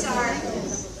 Tracy's. these are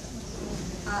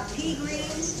Pea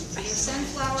greens,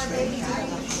 sunflower baby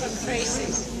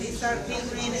greens. These are pea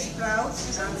green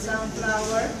sprouts and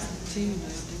sunflower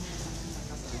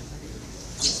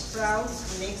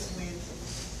sprouts mixed with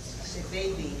the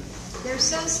baby. They're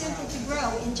so simple to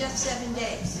grow in just 7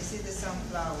 days. This is the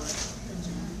sunflower.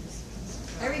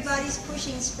 Everybody's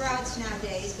pushing sprouts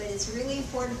nowadays, but it's really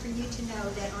important for you to know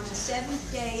that on the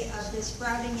 7th day of the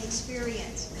sprouting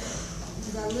experience,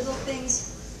 the little things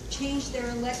change their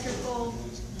electrical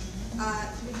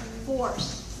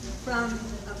force from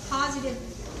a positive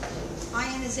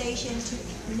ionization to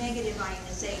negative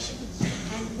ionization.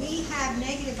 And we have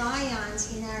negative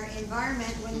ions in our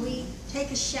environment when we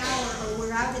take a shower or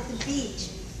we're out at the beach.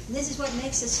 And this is what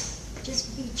makes us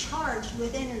just be charged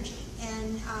with energy.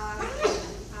 And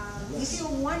we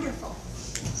feel wonderful.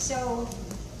 So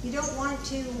you don't want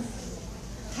to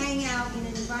hang out in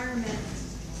an environment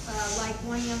like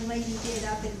one young lady did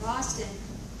up in Boston,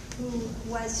 who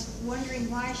was wondering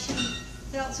why she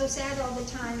felt so sad all the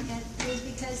time, and it was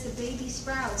because the baby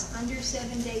sprouts under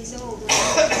 7 days old were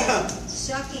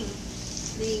sucking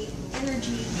the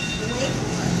energy away from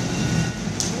her.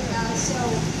 So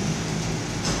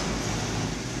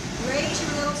raise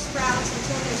your little sprouts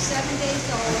until they're 7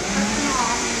 days old, cut them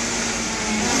off,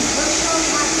 and we'll show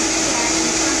you how to do that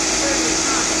in some further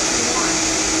time if you want.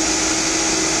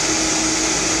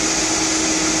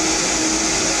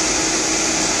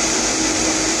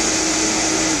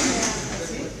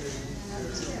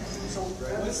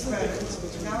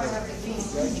 Now I have the beans.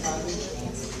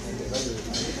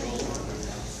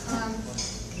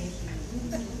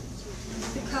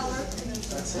 The color and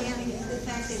the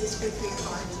fact that it's good for your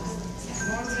heart.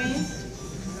 More greens.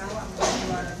 Now I'm talking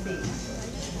about the beans.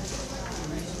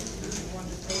 You want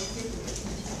to taste it?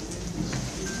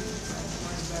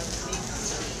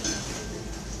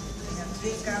 We have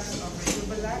 3 cups of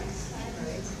rubella.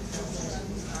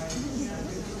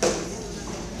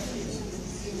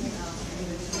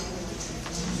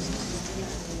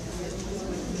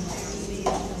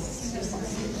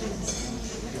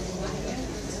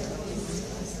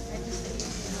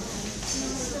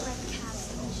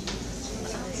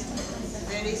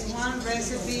 There is one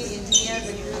recipe in here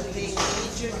that you will take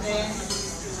each of them.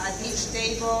 At each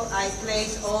table, I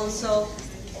place also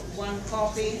 1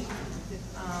 copy.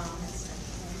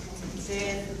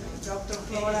 Then Dr.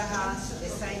 Flora has a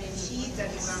sign-in sheet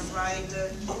that you can write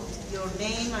your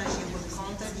name and she will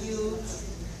contact you.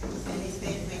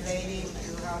 Anything related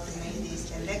to how to make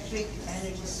this electric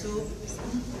energy soup.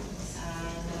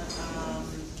 And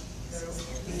there will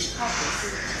be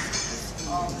copies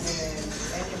of the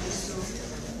energy soup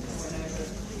whenever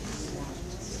you want.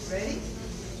 Ready?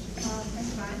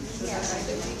 That's fine. So that's like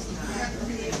the mix now.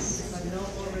 But no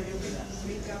more regular.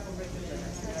 3 cups of regular.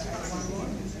 One more?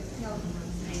 No,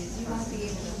 you won't be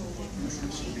able to hold it.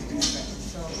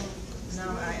 So now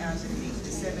I add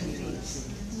the 7 figs.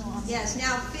 Yes,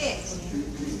 now figs.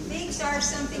 Figs are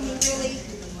something we really,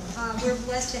 we're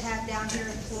blessed to have down here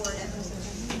in Florida.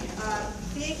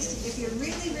 Figs, if you're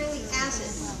really, really acid,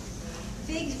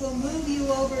 figs will move you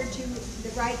over to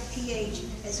the right pH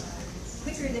as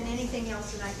quicker than anything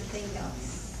else that I can think of.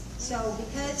 So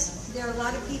because there are a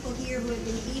lot of people here who have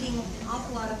been eating an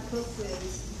awful lot of cooked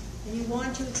foods, and you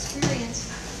want to experience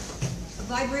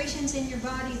vibrations in your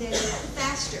body that are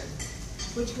faster,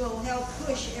 which will help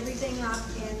push everything up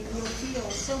and you'll feel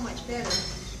so much better.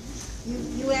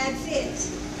 You add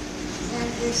figs. And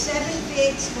there's 7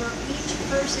 figs for each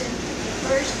person the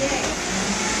first day.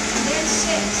 And then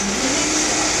 6 the next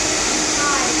day. 5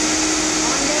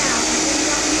 on down. And then you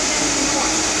don't need any more.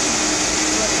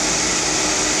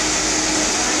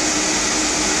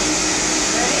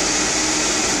 Ready?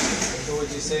 So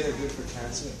would you say they're good for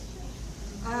cancer?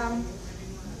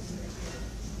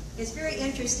 It's very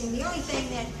interesting. The only thing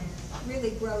that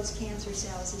really grows cancer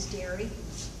cells is dairy.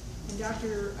 And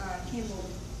Dr. Kimball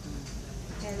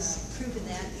has proven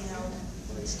that,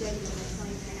 with studies and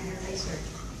 23-year research.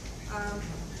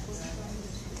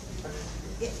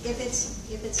 If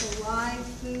it's a live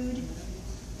food,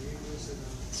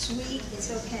 sweet,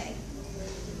 it's okay.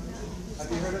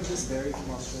 Have you heard of this berry from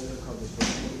Australia called the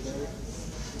bushmeat berry?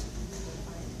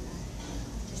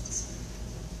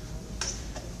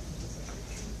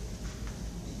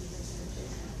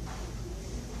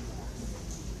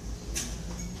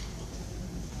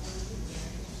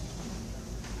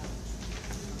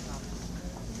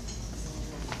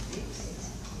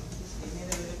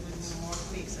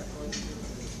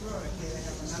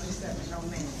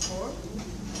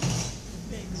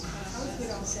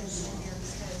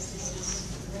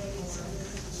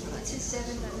 It's just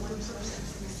 7 by 1 person.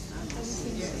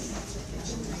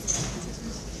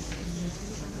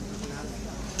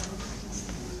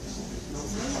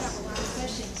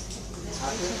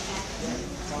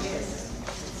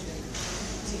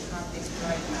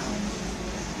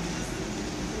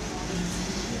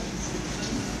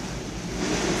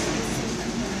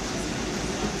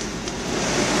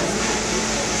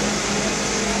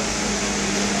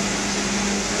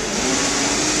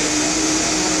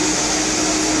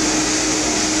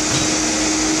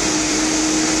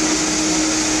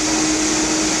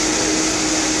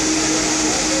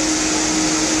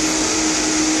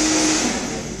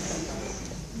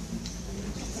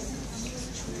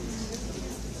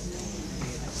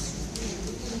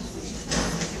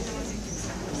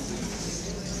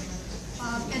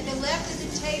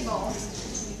 table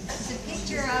is a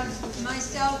picture of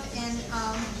myself and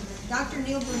Dr.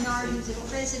 Neil Bernard, who's the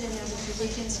president of the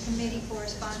Physicians Committee for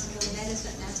Responsible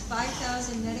Medicine. That's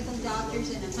 5,000 medical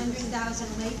doctors and 100,000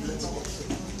 lay people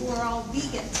who are all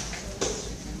vegan.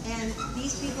 And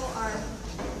these people are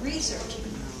researching.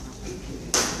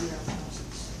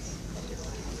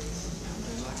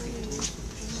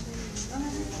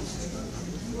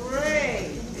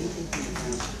 Great.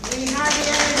 We have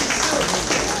here soup.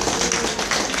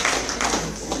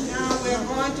 Now we're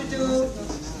going to do,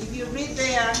 if you read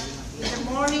there, in the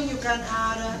morning you can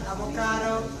add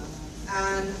avocado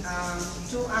and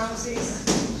 2 ounces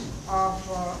of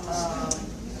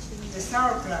the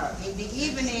sauerkraut. In the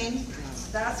evening,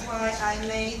 that's why I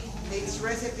made these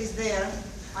recipes there.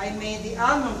 I made the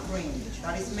almond cream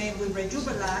that is made with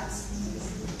Rejuvelax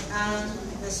and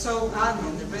the soaked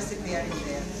almond. The recipe are in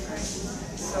there. Right?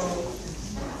 So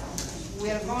we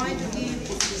are going to give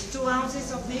just 2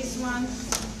 ounces of this one,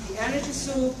 the energy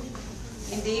soup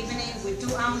in the evening with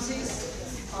 2 ounces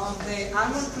of the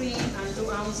almond cream and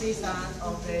 2 ounces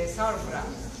of the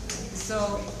sauerkraut.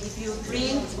 So if you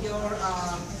drink your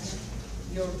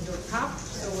cup,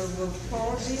 so we will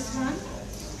pour this one,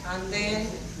 and then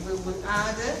we will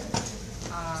add,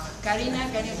 Karina,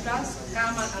 can you please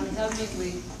come and help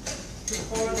me to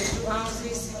pour the 2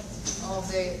 ounces of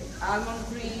the almond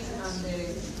cream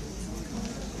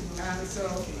and so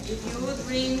if you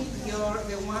drink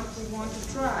the one we want to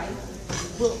try.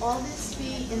 Will all this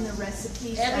be in the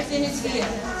recipe? Everything is here.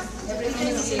 Everything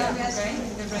is here, okay?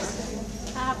 The recipe.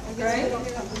 Okay?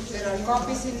 There are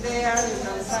copies in there, you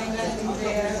can sign it in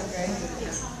there, okay?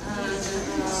 And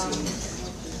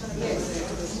yes,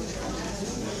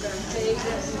 you can take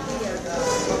it here,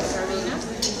 Karina.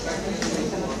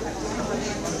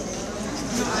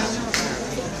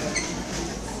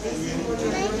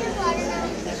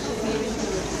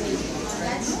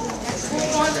 Who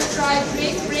wants to try?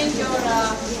 Please bring your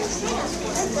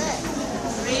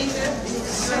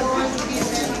so I want to give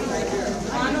them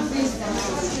one of these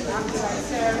after I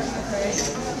serve, okay?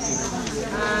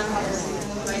 And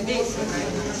like this, okay?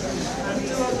 And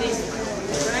 2 of these,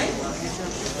 right?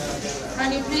 Can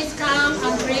you please come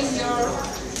and bring your,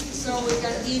 so we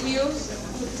can give you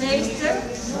to taste it?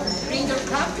 Bring your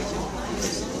cup,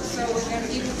 so we can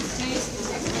give you to taste.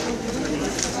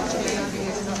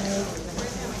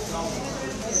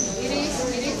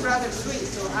 It is rather sweet,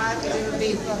 so add a little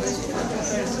bit of the soup.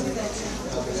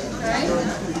 Right?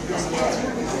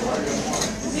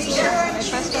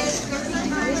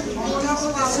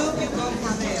 The soup you go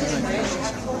from there, right?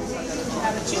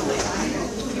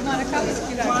 You want a cup?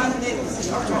 One little.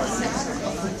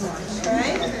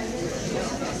 Right?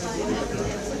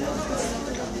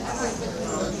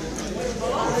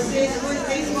 This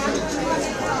one.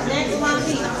 Next one.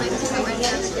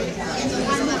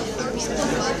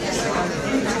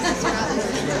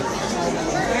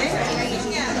 Right?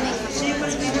 She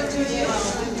will give it to you.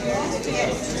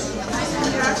 Yes.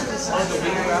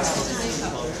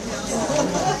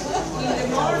 In the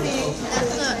morning,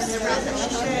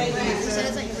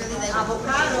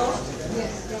 avocado,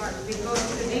 because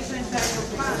it's a different type of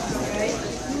plant, okay?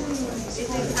 It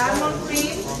is almond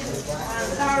cream and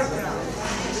sauerkraut.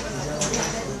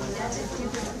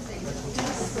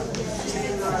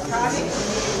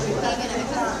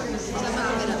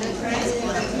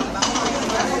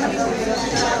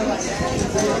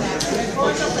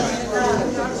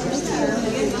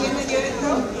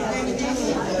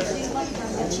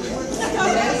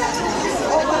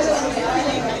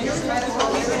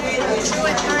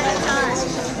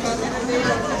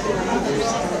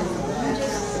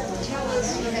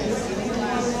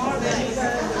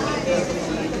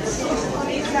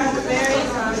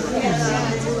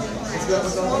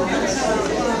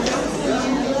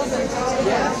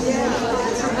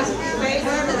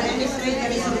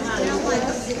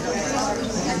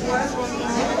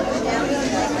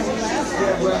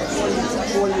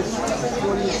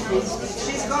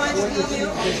 She's going to give you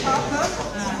a chocolate.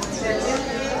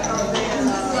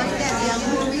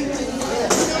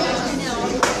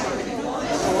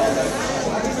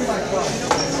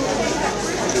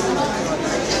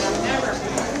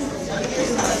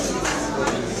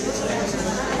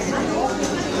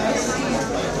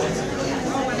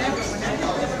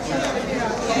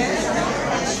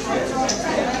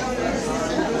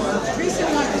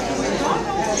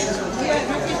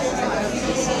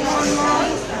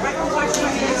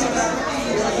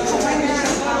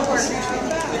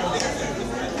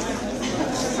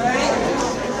 Right?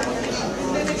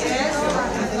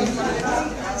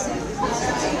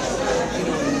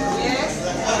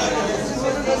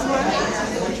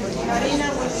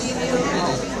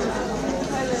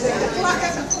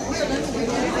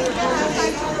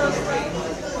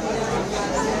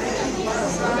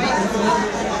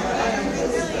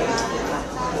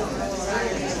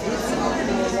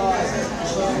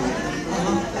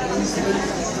 Did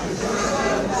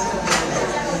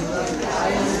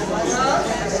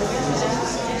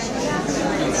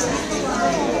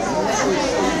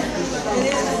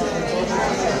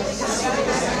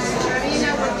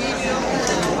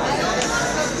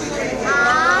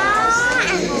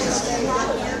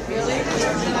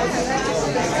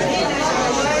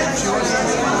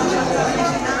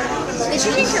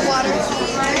you drink your water?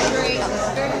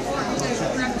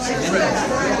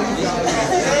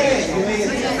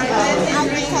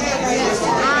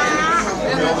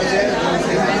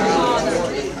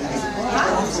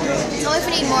 Only if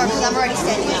we need more because I'm already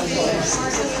standing up.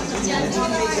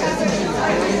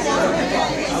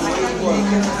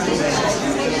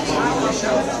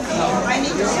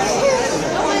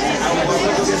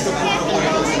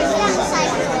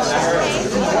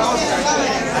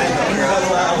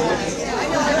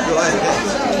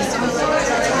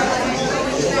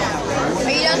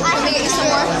 Are you done? Let me get you some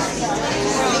more.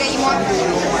 Let me get you more.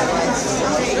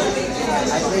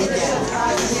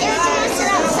 Sit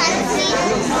outside with me.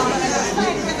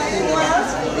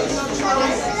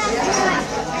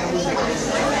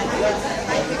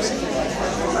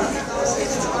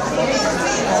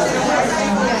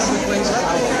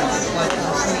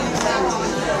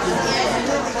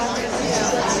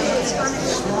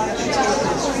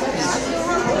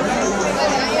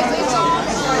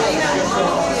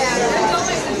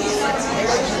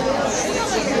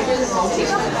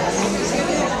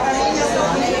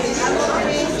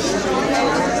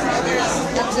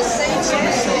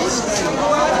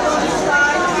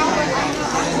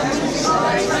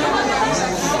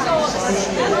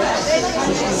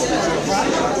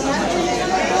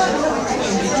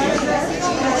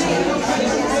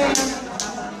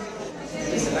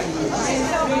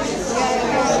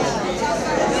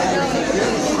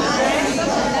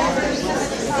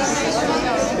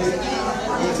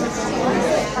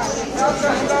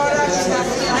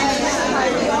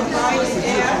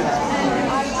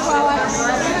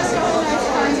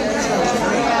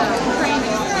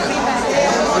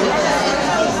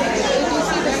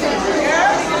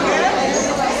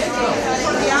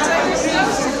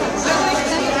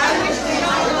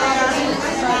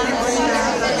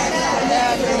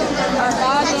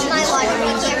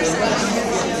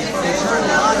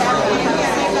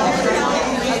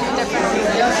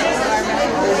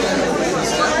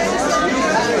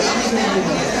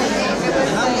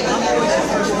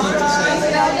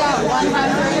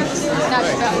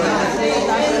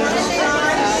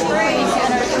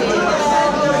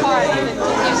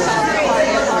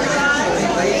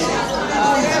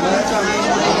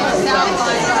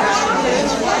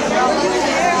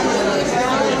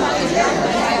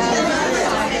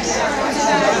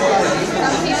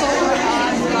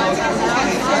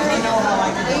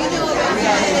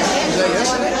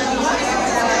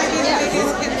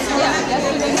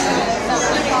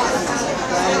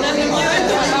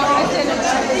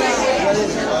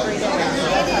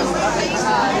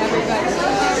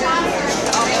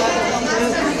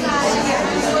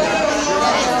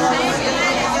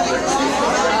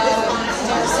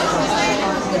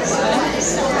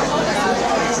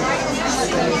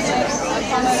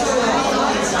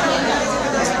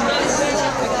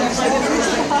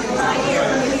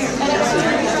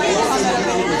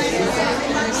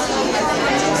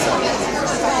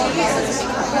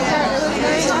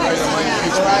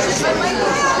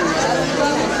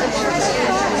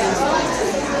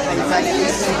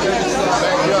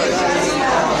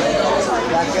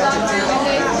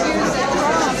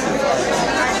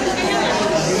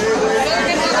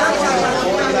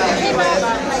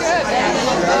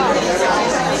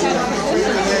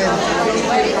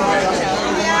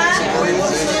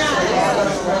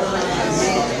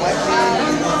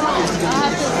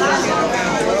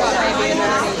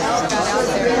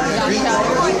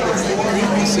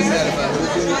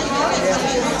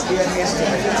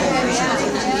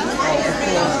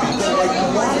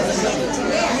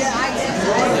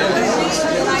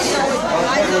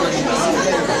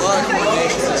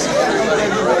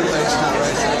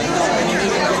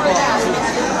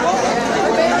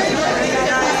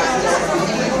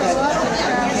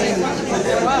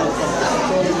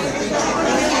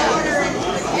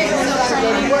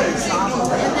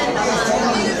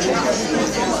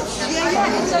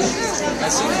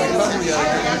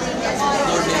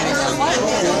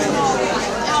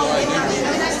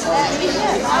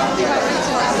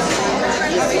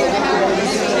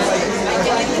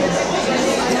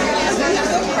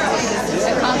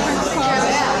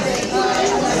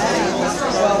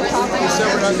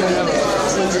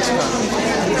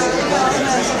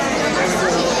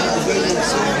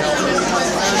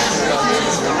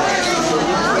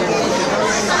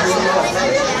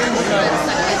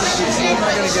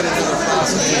 get into the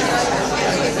process.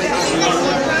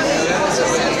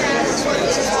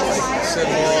 Sit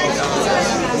all down.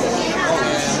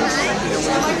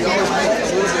 And, we always make a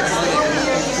little bit of money.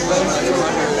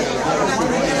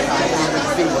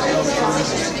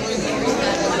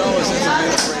 It always ends up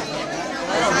being a great.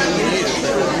 I don't really need it.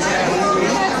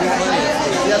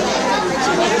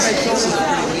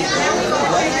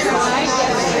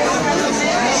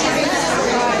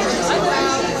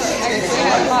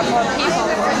 A lot more people.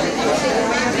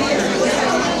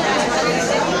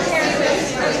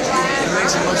 It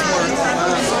makes it much more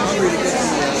hungry to get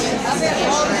the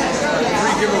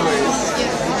free giveaways.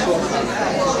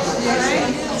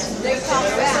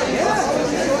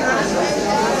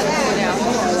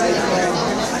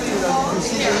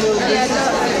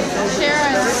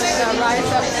 Sharon,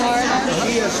 Rise Up Florida.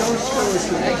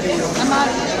 I'm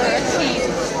out for a team.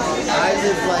 I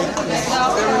live like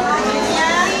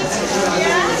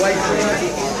white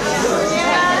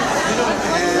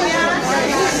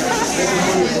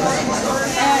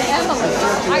Emily,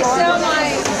 I sell my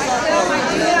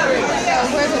jewelry.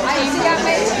 Where the team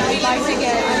I'd like to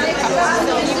get a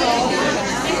couple of people.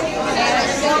 And I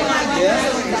sell my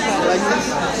jewelry. like this.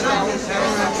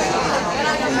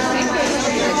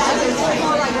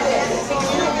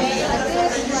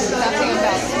 Nothing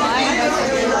about slime. I'm not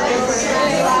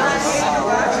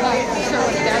sure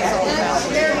what that's all about.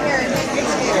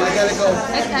 I gotta go.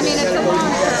 I mean, it's a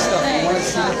long-term thing.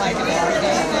 It's not like an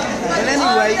everyday thing. But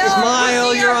anyway,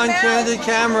 Smile, you're on candid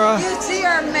camera. You see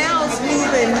our mouths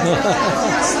moving.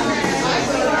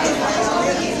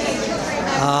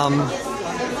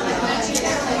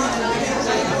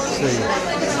 Let's see.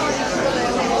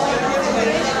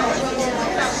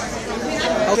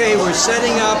 Okay, we're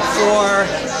setting up for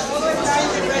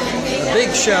a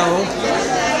big show,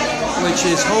 which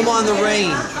is Home on the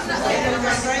Range.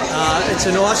 It's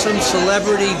an awesome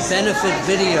celebrity benefit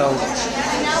video.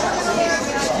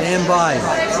 Stand by.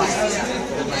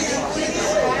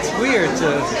 It's weird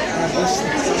to have this,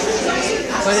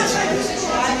 but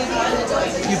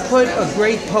you put a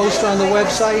great post on the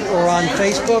website or on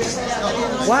Facebook.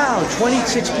 Wow,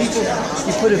 26 people.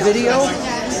 You put a video,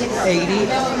 80,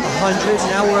 100.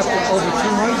 Now we're up to over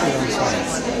 200 on site.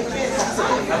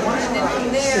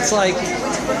 It's like,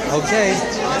 okay.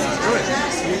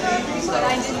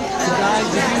 The guy,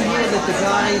 did you hear that the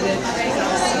guy that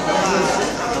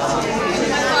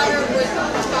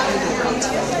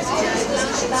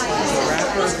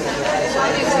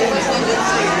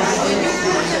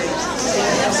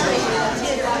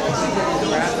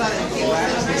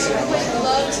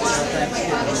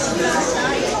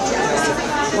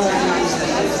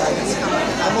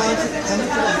I want to come to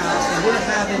the house and we're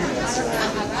having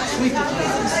sweet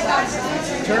potatoes.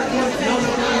 Turkey? No.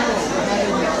 We're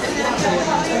having sweet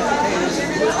potatoes.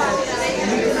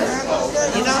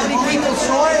 You know how many people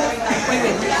saw it? Wait.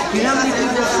 You know how many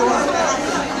people saw it?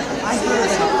 I heard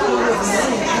about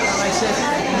 250,000 people. I said,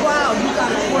 wow, you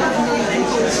got 250,000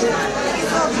 people. I said,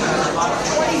 about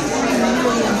 23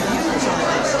 million views on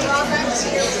it.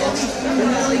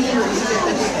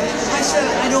 I said,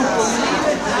 I don't believe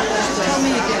it. Tell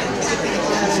me again.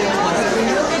 I said, 23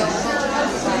 million.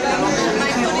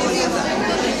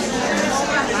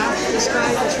 This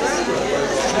guy is right.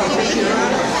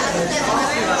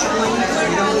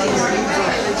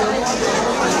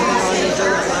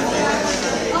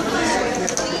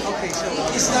 Okay, so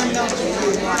it's done now to you.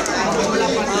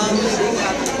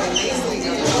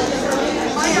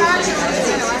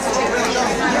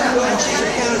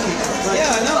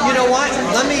 Yeah, no. You know what?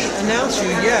 Let me announce you,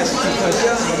 yes, because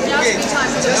now's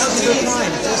a good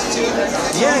time.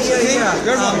 Yeah.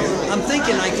 I'm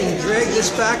thinking I can drag this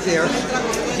back there.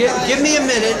 Give me a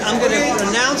minute. I'm going to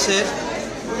announce it,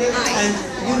 and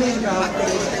you need about.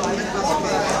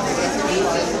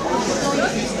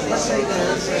 Let's say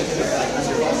that.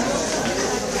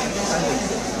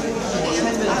 10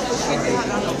 minutes.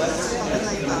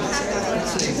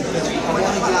 Let's see. I want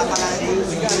to get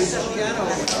we got a piano.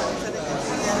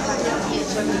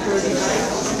 7:30.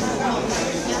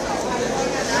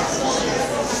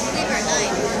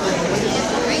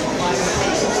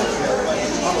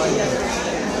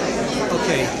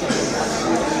 Okay.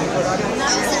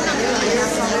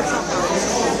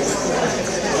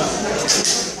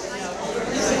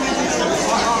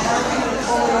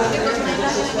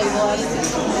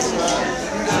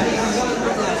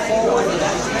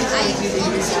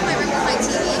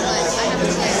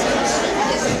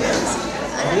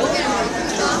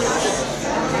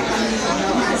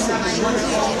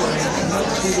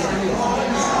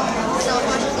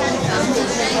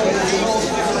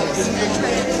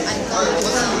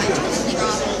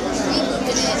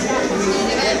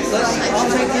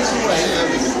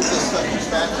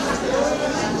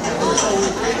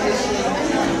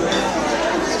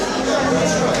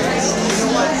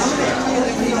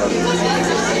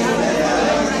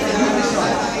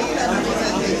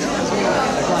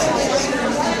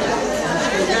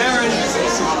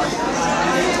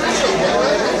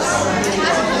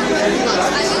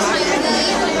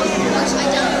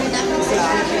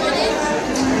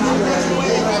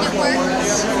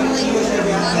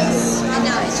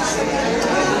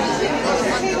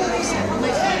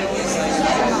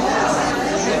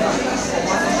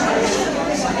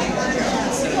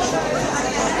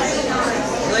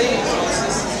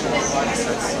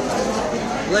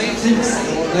 Ladies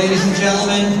and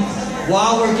gentlemen,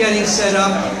 while we're getting set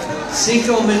up,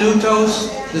 5 minutos.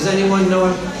 Does anyone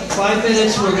know? 5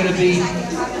 minutes. We're going to be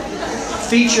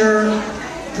feature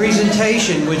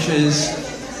presentation, which is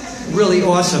really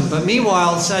awesome. But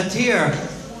meanwhile, Satir,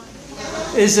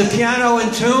 is the piano in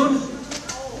tune?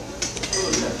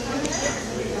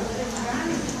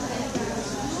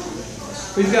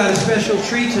 We've got a special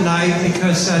treat tonight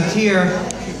because Satir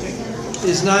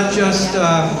is not just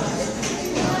a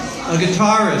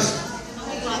guitarist.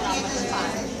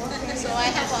 So I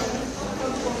have one.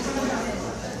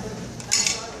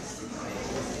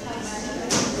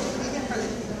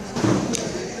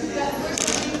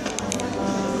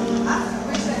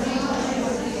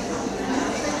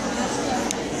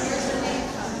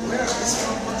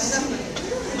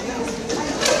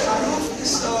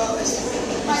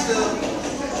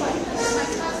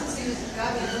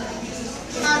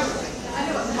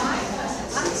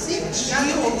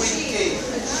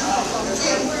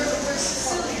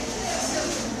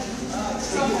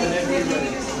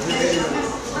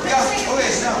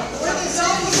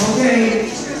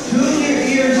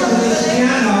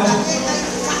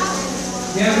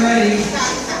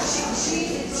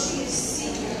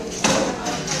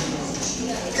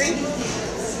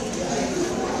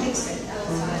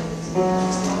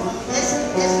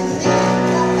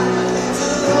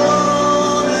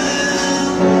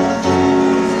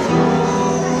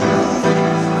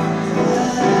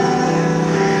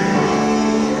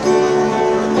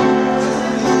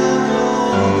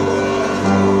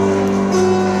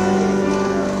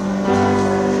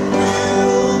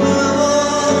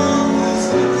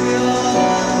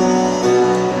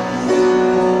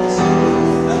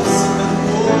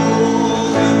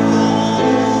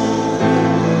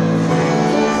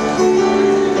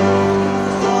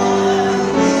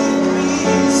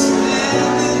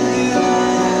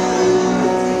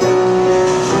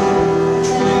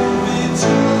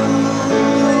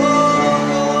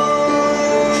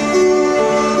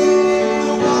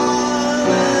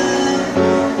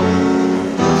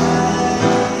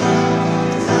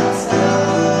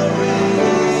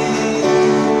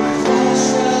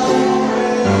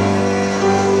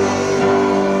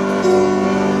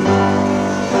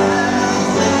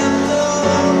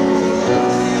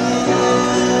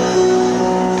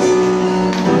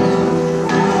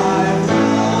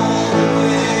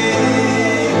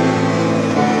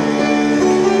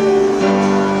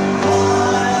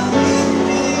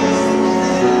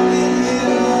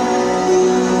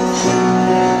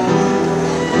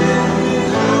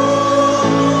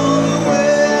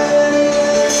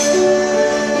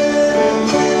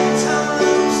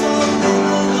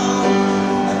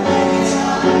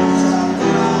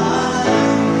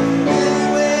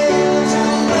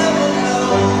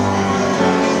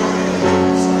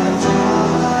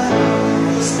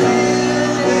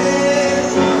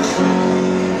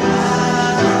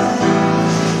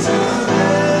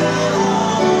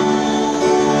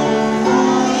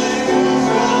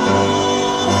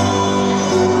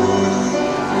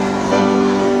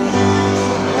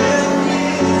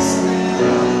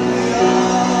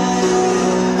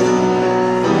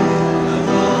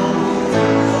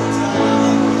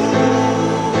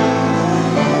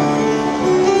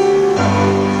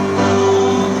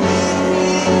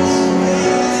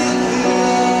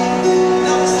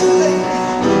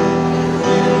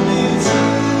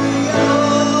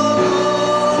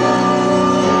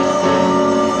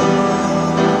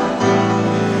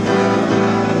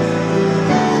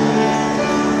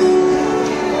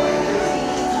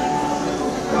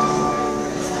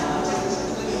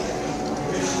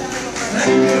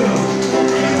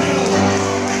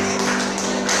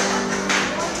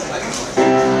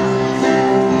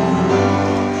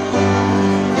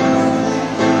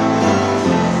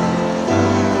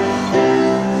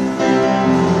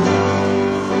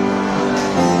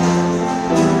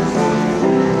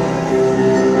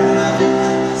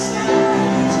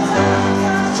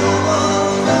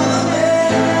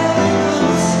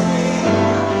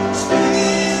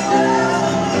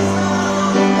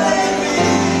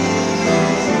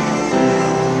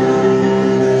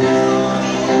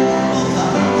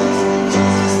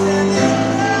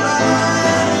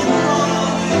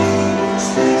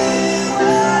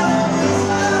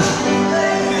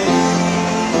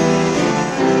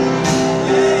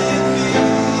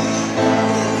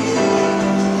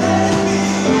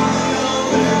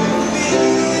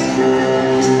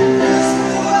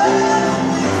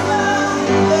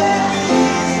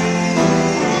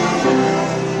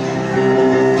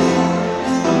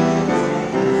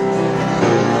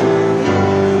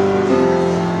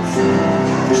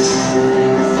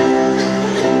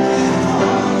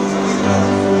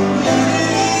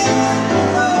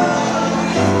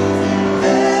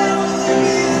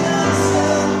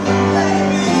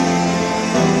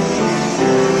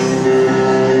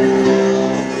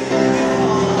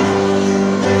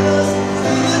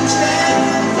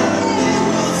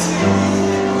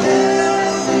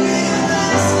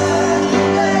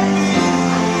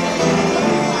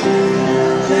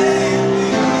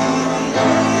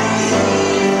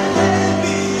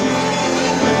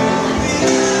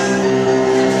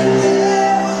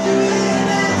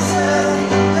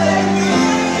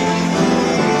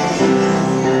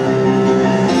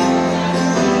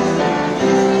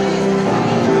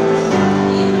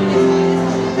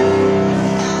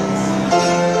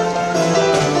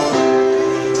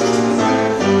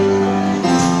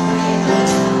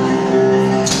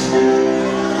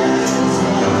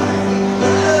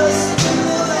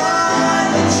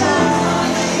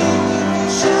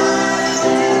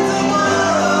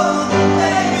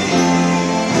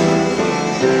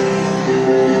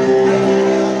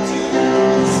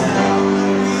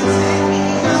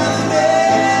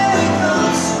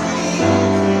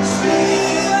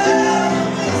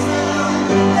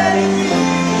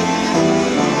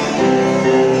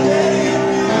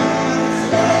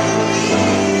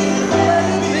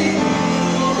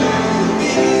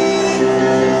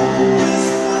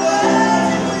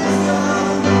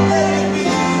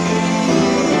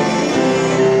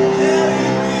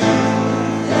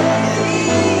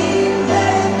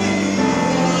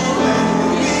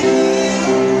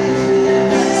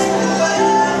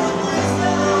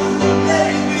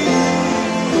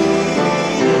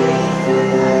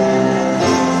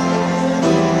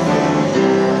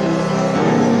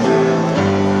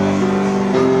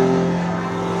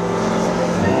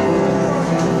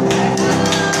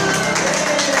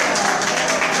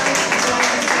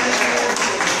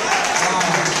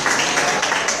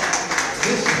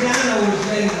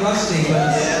 rusty,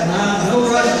 but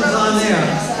no rust is on there.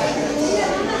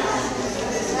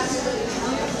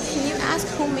 Can you ask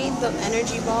who made the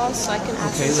energy balls so I can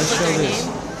ask Okay, them let's to put show their this.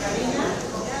 name?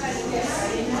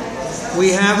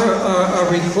 We have a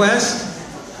request.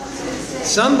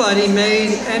 Somebody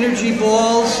made energy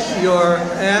balls. Your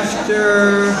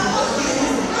after,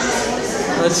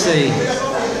 let's see,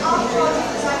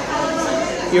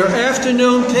 your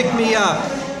afternoon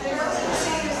pick-me-up.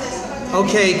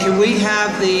 Okay, can we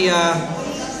have the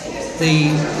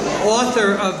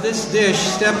author of this dish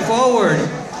step forward?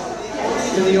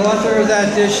 Can the author of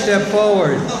that dish step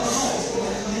forward?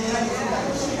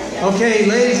 Okay,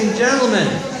 ladies and gentlemen,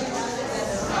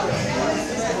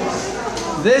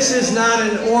 this is not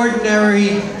an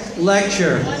ordinary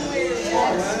lecture.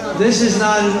 This is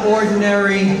not an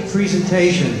ordinary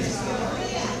presentation.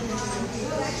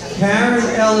 Karen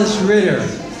Ellis Ritter,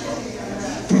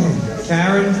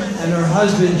 Karen and her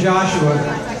husband Joshua.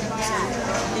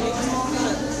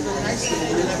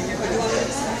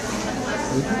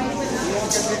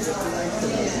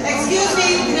 Excuse me,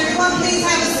 can everyone please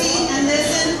have a seat and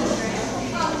listen?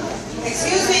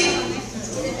 Excuse me.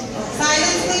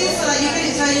 Silence please so that you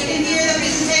can hear the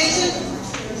presentation.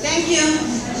 Thank you.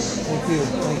 Thank you,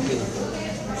 thank you.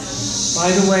 By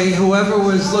the way, whoever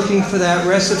was looking for that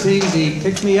recipe, the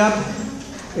pick-me-up,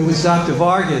 it was Dr.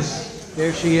 Vargas.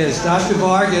 There she is, Dr.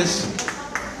 Vargas.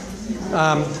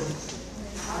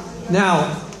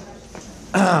 Now,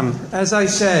 as I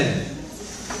said,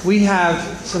 we have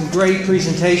some great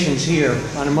presentations here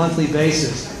on a monthly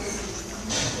basis.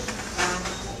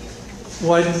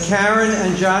 What Karen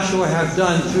and Joshua have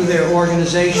done through their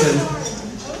organization,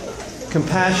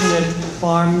 Compassionate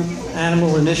Farm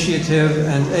Animal Initiative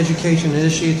and Education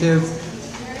Initiative,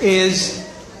 is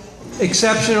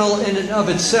exceptional in and of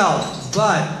itself,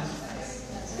 but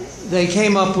they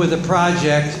came up with a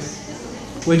project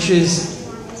which is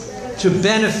to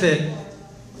benefit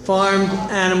farmed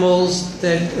animals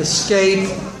that escape,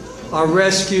 are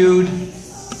rescued,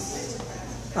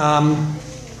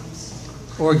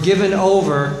 or given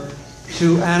over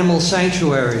to animal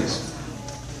sanctuaries.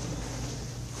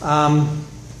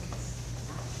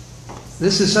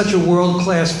 This is such a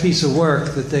world-class piece of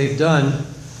work that they've done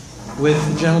with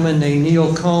a gentleman named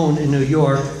Neil Cohn in New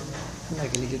York. I'm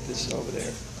not going to get this over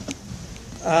there.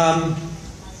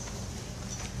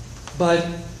 But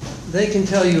they can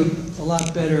tell you a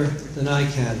lot better than I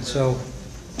can. So,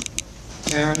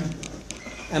 Karen.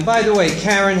 And by the way,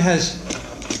 Karen has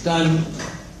done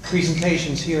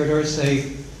presentations here at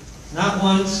Earthsafe, not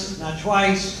once, not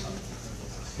twice.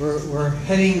 We're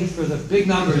heading for the big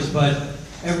numbers, but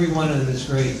every one of them is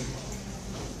great.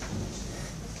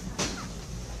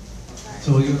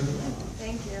 So you.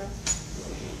 Thank you.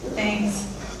 Thanks.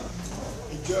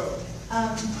 Good job.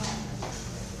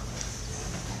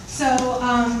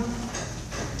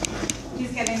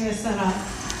 He's getting this set up,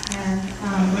 and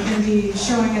we're going to be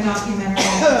showing a documentary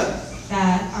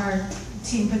that our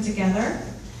team put together.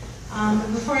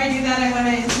 Before I do that, I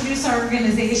want to introduce our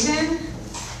organization.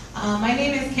 My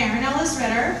name is Karen Ellis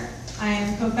Ritter. I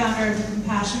am co-founder of the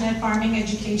Compassionate Farming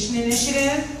Education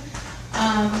Initiative.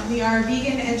 We are a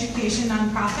vegan education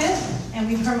nonprofit, and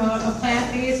we promote a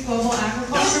plant-based global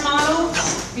agriculture model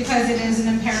because it is an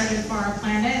imperative for our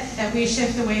planet that we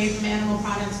shift away from animal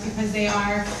products because they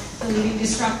are the leading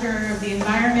destructor of the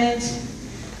environment,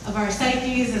 of our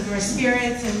psyches, of our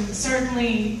spirits, and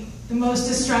certainly the most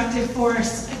destructive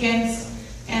force against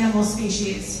animal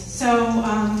species. So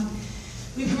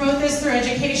we promote this through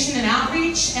education and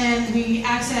outreach, and we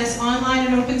access online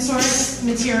and open source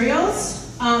materials.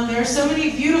 There are so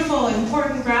many beautiful,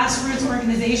 important grassroots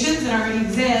organizations that already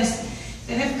exist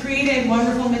that have created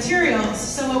wonderful materials.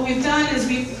 So what we've done is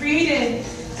we've created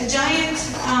a giant,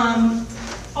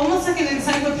 almost like an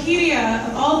encyclopedia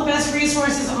of all the best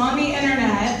resources on the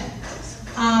internet,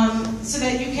 so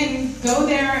that you can go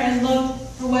there and look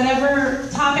for whatever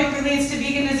topic relates to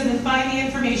veganism and find the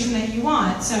information that you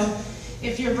want. So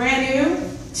if you're brand new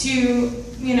to,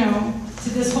 to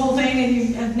this whole thing and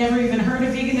you have never even heard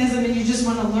of veganism and you just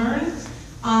want to learn,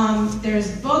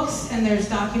 there's books and there's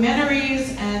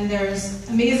documentaries and there's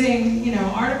amazing,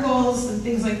 articles and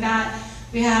things like that.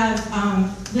 We have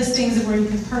listings of where you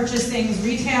can purchase things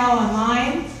retail,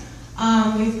 online.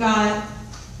 We've got,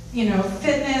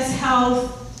 fitness,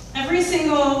 health, every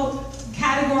single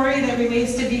category that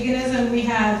relates to veganism, we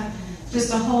have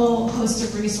just a whole host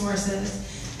of resources.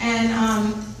 And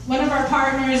one of our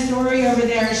partners, Dory over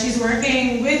there, she's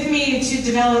working with me to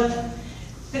develop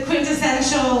the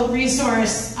quintessential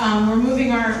resource. We're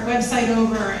moving our website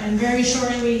over, and very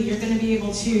shortly you're going to be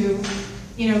able to,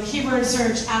 keyword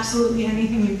search absolutely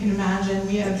anything you can imagine.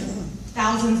 We have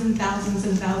thousands and thousands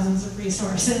and thousands of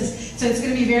resources. So it's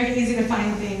going to be very easy to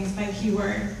find things by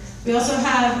keyword. We also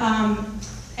have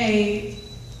a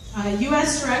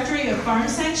U.S. directory of farm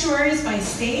sanctuaries by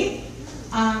state.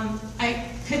 I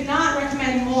could not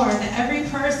recommend more that every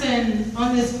person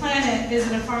on this planet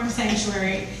visit a farm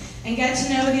sanctuary and get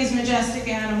to know these majestic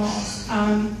animals.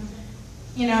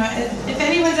 You know, if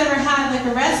anyone's ever had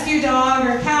like a rescue dog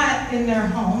or cat in their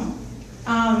home,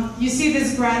 you see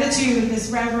this gratitude,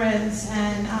 this reverence,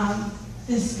 and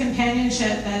this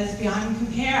companionship that is beyond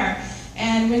compare.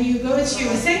 And when you go to a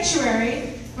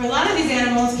sanctuary, where a lot of these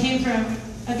animals came from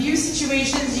abuse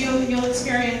situations, you'll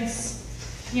experience,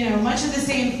 you know, much of the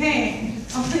same thing,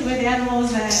 only with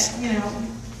animals that, you know,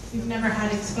 you've never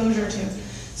had exposure to.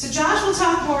 So Josh will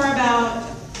talk more about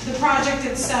the project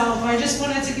itself. I just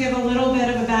wanted to give a little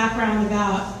bit of a background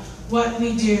about what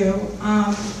we do.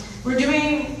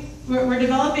 We're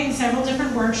developing several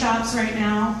different workshops right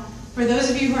now. For those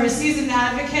of you who are seasoned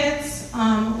advocates,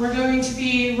 we're going to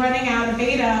be running out a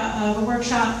beta of a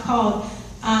workshop called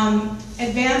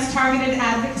Advanced Targeted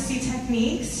Advocacy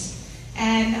Techniques.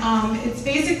 And it's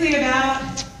basically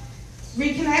about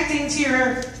reconnecting to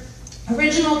your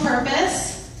original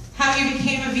purpose, how you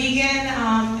became a vegan,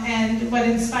 and what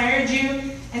inspired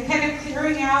you, and kind of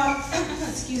clearing out,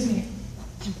 excuse me,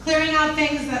 clearing out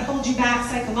things that hold you back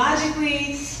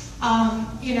psychologically,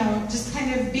 you know, just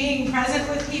kind of being present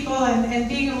with people and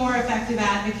being a more effective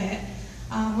advocate.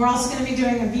 We're also going to be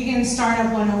doing a vegan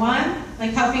startup 101,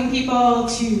 like helping people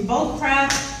to bulk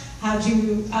prep, how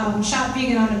to shop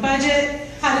vegan on a budget,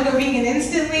 how to go vegan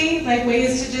instantly, like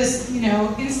ways to just, you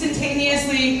know,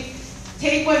 instantaneously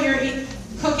take what you're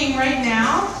cooking right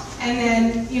now and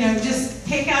then, you know, just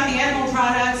take out the animal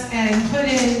products and put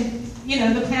in, you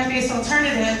know, the plant-based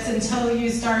alternatives until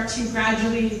you start to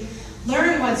gradually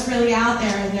learn what's really out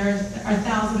there, and there are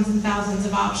thousands and thousands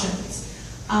of options.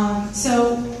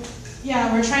 So,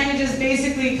 yeah, we're trying to just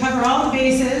basically cover all the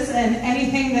bases, and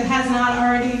anything that has not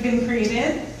already been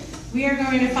created, we are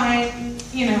going to find,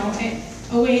 you know,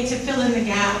 a way to fill in the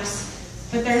gaps.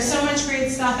 But there's so much great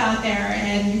stuff out there,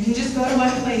 and you can just go to one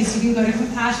place. You can go to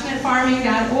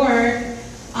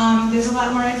compassionatefarming.org. There's a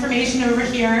lot more information over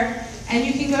here. And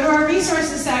you can go to our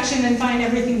resources section and find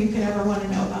everything you could ever want to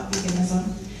know about veganism.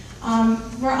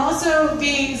 We're also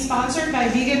being sponsored by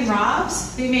Vegan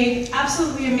Robs. They make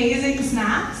absolutely amazing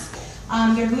snacks.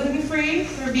 They're gluten-free,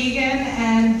 they're vegan,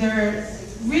 and they're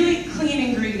really clean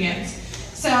ingredients.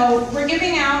 So we're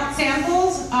giving out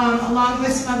samples along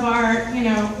with some of our, you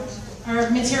know, our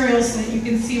materials so that you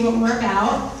can see what we're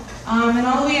about. And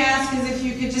all we ask is if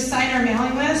you could just sign our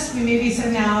mailing list. We maybe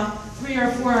send out 3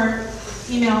 or 4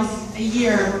 emails a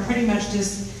year. We're pretty much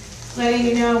just letting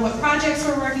you know what projects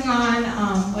we're working on,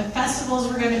 what festivals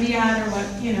we're going to be at, or what,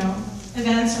 you know,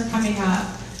 events are coming up.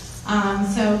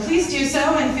 So please do so,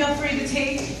 and feel free to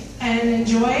take and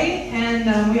enjoy. And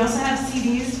we also have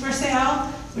CDs for sale,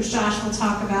 which Josh will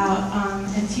talk about,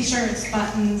 and t-shirts,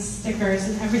 buttons, stickers,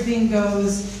 and everything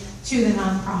goes to the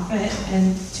nonprofit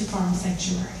and to farm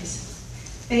sanctuaries.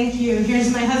 Thank you. Here's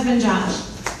my husband, Josh.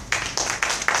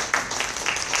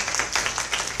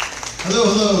 Hello,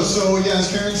 hello. So yeah, as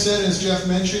Karen said, as Jeff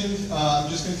mentioned, I'm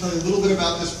just going to tell you a little bit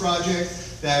about this project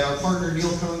that our partner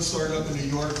Neil Cohn started up in New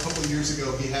York a couple of years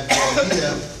ago. He had the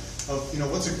idea of, you know,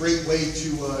 what's a great way to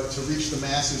reach the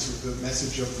masses with the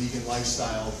message of vegan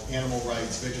lifestyle, animal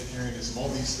rights, vegetarianism, all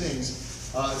these things.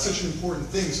 It's such an important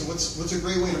thing. So what's a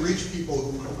great way to reach people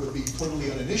who would be totally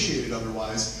uninitiated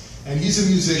otherwise? And he's a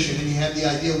musician, and he had the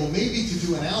idea, well, maybe to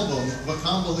do an album of a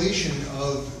compilation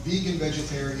of vegan,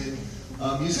 vegetarian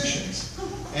musicians.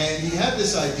 And he had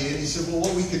this idea, and he said, well,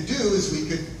 what we could do is we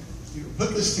could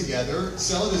put this together,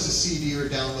 sell it as a CD or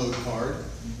download card,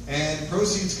 and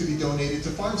proceeds could be donated to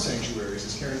farm sanctuaries.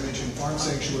 As Karen mentioned, farm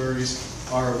sanctuaries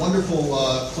are wonderful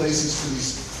places for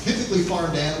these typically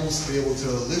farmed animals to be able to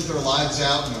live their lives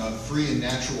out in a free and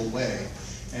natural way.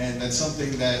 And that's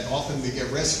something that often they get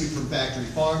rescued from factory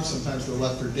farms. Sometimes they're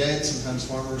left for dead. Sometimes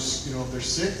farmers, you know, if they're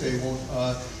sick, they won't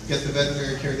get the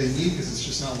veterinary care they need because it's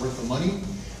just not worth the money.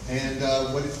 And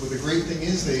what the great thing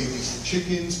is, these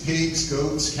chickens, pigs,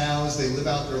 goats, cows, they live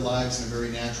out their lives in a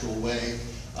very natural way.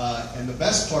 And the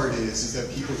best part is that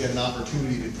people get an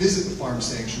opportunity to visit the farm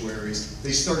sanctuaries.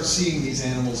 They start seeing these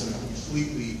animals in a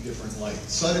completely different light.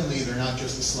 Suddenly, they're not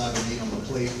just a slab of meat on the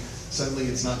plate. Suddenly,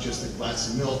 it's not just a glass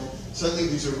of milk. Suddenly,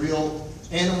 these are real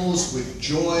animals with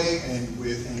joy and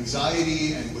with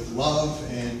anxiety and with love,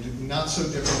 and not so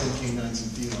different than canines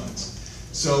and felines.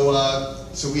 So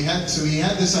he had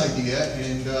this idea,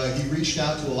 and he reached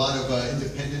out to a lot of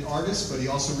independent artists, but he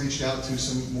also reached out to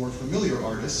some more familiar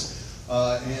artists.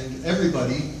 And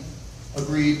everybody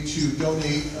agreed to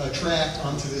donate a track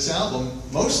onto this album,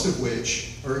 most of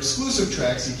which are exclusive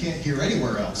tracks you can't hear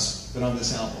anywhere else but on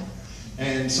this album.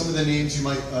 And some of the names you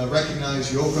might recognize: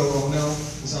 Yoko Ono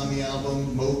is on the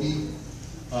album, Moby,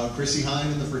 Chrissy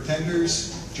Hynde and the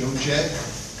Pretenders, Joan Jett,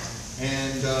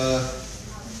 and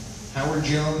Howard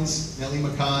Jones, Nellie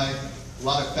McKay, a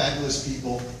lot of fabulous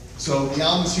people. So the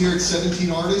album's here, it's 17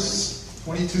 artists,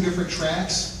 22 different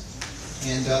tracks.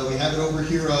 And we have it over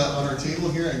here on our table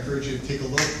here. I encourage you to take a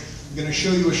look. I'm going to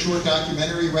show you a short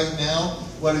documentary right now.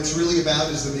 What it's really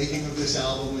about is the making of this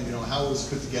album, and, you know, how it was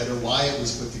put together, why it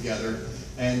was put together,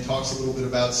 and talks a little bit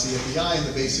about CFEI and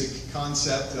the basic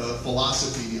concept of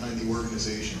philosophy behind the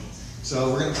organization.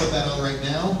 So we're going to put that on right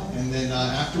now, and then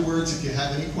afterwards, if you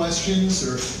have any questions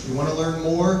or you want to learn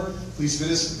more, please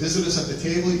visit us at the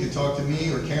table. You can talk to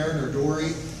me or Karen or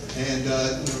Dory, and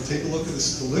take a look at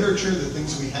the literature, the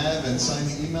things we have, and sign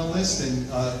the email list. And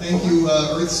thank you,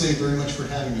 EarthSafe, very much for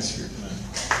having us here tonight.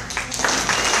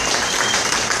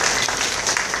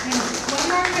 And one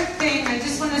more quick thing, I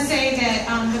just want to say that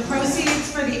the proceeds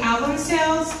for the album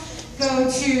sales go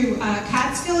to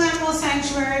Catskill Animal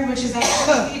Sanctuary, which is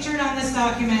actually featured on this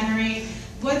documentary,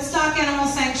 Woodstock Animal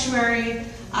Sanctuary,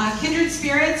 Kindred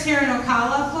Spirits here in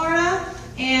Ocala, Florida,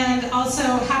 and also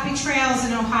Happy Trails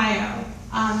in Ohio.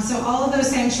 So all of those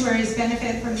sanctuaries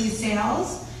benefit from these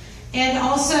sales. And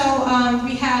also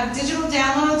we have digital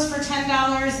downloads for $10,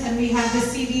 and we have the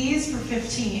CDs for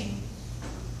 $15.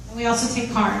 And we also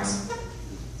take cards.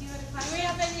 Do we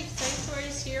have any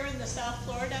sanctuaries here in the South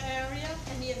Florida area?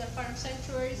 Any of the farm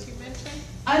sanctuaries you mentioned?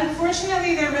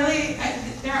 Unfortunately, there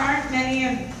aren't many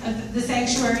of the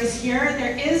sanctuaries here.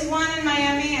 There is one in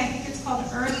Miami. I think it's called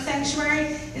Earth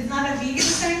Sanctuary. It's not a vegan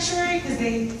sanctuary because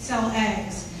they sell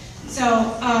eggs.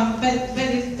 So, but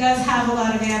it does have a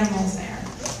lot of animals there,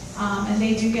 and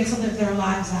they do get to live their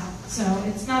lives out. So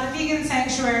it's not a vegan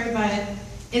sanctuary, but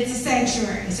it's a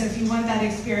sanctuary. So if you want that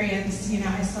experience,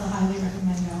 I still highly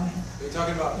recommend going. Are you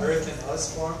talking about Earth and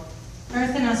Us Farm?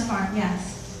 Earth and Us Farm,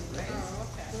 yes. Oh,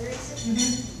 okay. Where is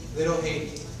it? Little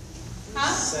Haiti.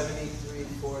 Huh?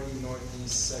 7340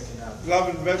 Northeast 2nd Avenue. Love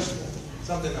and vegetable.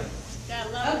 Something like that. Yeah,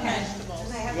 love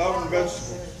vegetables. Love and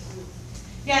vegetable.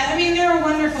 Yeah, I mean, they're a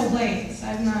wonderful place.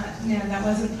 I'm not, that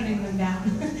wasn't putting them down.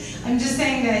 I'm just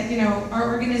saying that,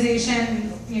 our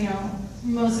organization,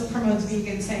 most promotes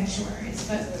vegan sanctuaries,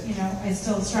 but, I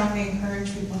still strongly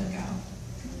encourage people to go.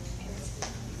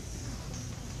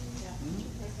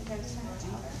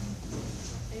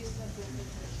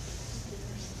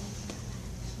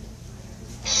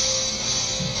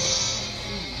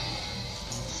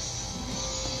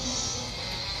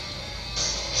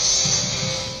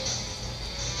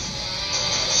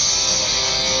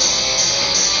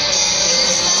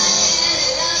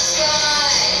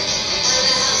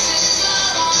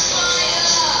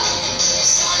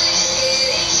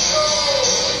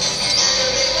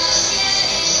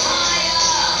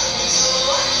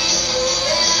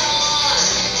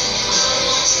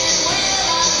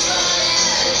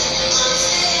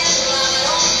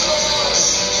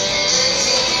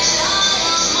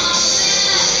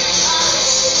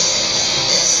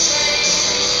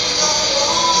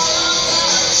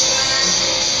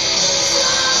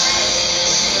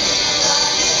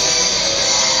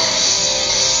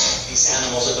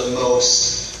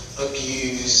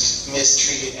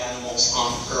 mistreated animals on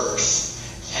Earth.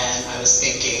 And I was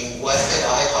thinking, what could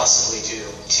I possibly do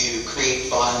to create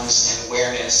funds and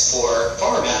awareness for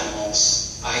farm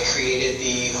animals? I created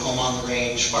the Home on the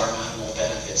Range Farm Animal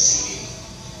Benefit CD.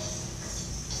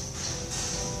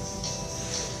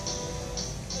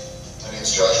 My name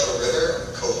is Joshua Ritter.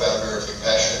 I'm the co-founder of the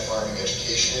Compassionate Farming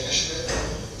Education Initiative.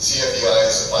 CFEI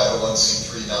is a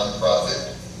 501c3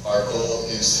 nonprofit. Our goal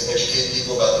is to educate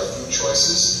people about their food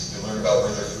choices. They learn about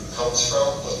where their food comes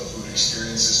from, what the food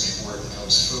experience is before it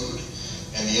becomes food,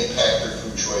 and the impact their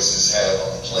food choices have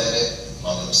on the planet,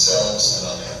 on themselves,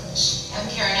 and on animals. I'm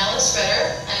Karen Ellis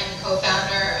Ritter. I'm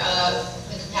co-founder of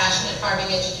the Compassionate Farming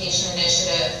Education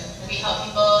Initiative. We help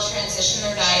people transition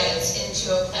their diets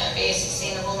into a plant-based,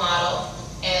 sustainable model,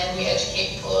 and we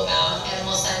educate people about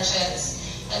animal sentience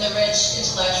and the rich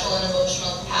intellectual and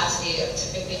emotional capacity of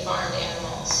typically farmed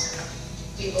animals.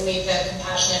 We believe that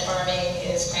compassionate farming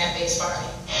is plant-based farming.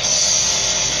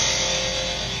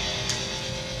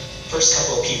 First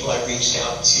couple of people I reached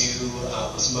out to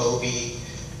was Moby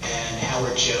and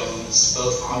Howard Jones,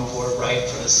 both on board right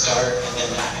from the start, and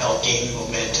then that helped gain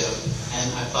momentum.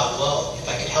 And I thought, well, if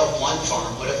I could help one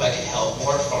farm, what if I could help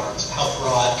more farms? How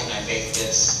broad can I make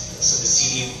this? So the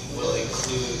CD will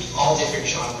include all different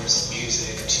genres of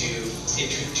music to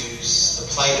introduce the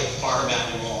plight of farm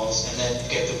animals and then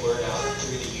get the word out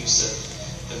through the use of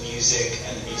the music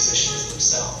and the musicians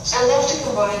themselves. I love to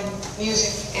combine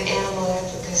music and animal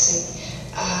advocacy.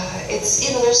 It's,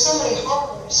 you know, there's so many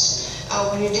horrors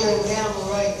when you're dealing with animal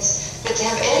rights, but to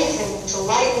have anything to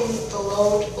lighten the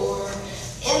load or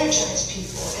energize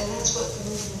people, and that's what the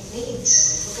movement needs.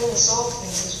 If we're going to solve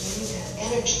things, we need that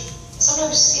energy.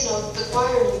 Sometimes, you know, the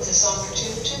choir needs a song or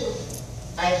two, too.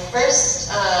 I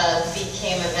first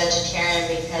became a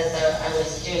vegetarian because I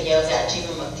was doing yoga at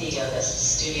Jivamukti Yoga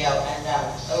Studio, and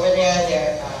over there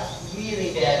they're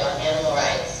really big on animal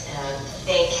rights, and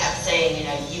they kept saying, you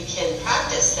know, you can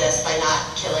practice this by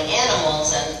not killing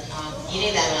animals and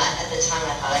eating them, and at the time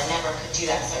I thought I never could do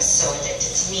that because I was so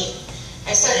addicted to meat.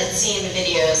 I started seeing the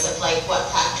videos of like what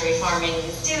factory farming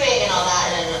was doing and all that,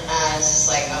 and I was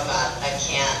just like, oh God, I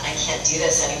can't do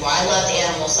this anymore. I loved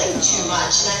animals like too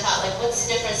much, and I thought like, what's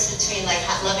the difference between like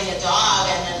loving a dog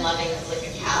and then loving like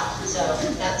a cow? So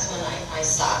that's when I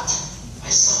stopped. I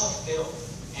saw a film,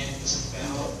 and it was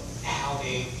about how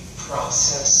they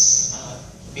process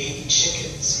baby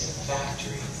chickens in a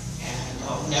factory, and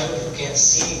I'll never forget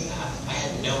seeing that. I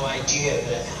had no idea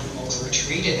that animals were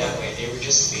treated that way. They were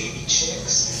just baby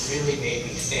chicks. It really made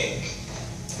me think,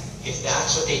 if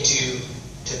that's what they do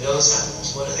to those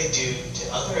animals, what do they do to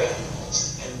other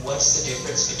animals? And what's the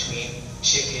difference between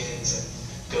chickens and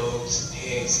goats and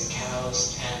pigs and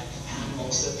cows and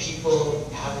animals that people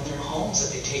have in their homes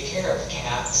that they take care of?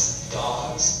 Cats,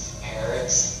 dogs,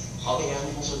 parrots, all the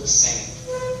animals are the same.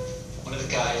 One of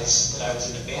the guys that I was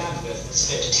in a band with was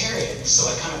vegetarian,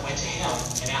 so I kind of went to him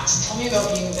and asked, tell me about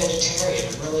being a vegetarian.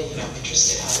 I'm really,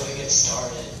 interested. How do I get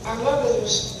started? I remember there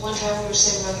was one time we were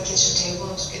sitting around the kitchen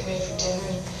table, I was getting ready for dinner,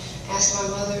 and asked my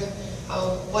mother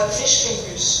what fish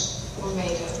fingers were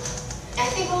made of. I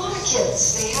think a lot of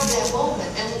kids, they have that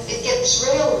moment, and it gets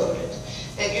railroaded,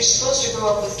 that you're supposed to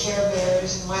grow up with Care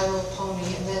Bears and My Little Pony,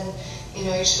 and then,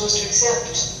 you're supposed to accept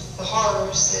the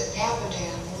horrors that happen to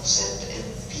animals, and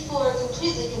people are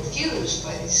completely confused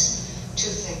by these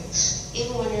two things.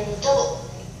 Even when you're an adult,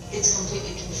 it's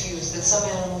completely confused that some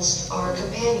animals are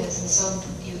companions and some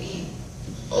you eat.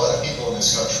 A lot of people in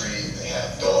this country, they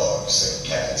have dogs,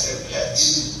 they have cats, they have pets,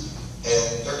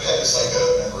 and their pet is like a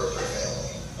member of their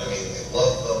family. I mean, they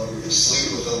love them, they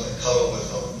sleep with them, they cuddle with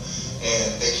them, and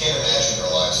they can't imagine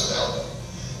their lives without them.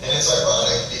 And it's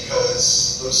ironic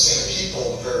because those same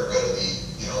people very readily,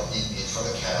 eat meat from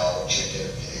a cow, chicken,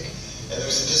 a pig, and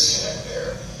there's a disconnect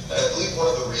there. And I believe one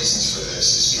of the reasons for this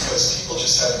is because people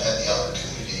just haven't had the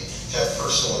opportunity to have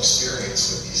personal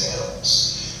experience with these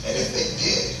animals. And if they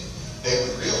did, they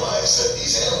would realize that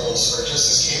these animals are just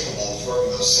as capable of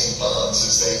forming those same bonds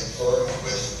as they form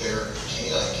with their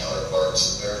canine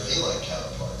counterparts and their feline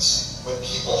counterparts. When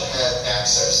people have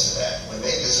access to that, when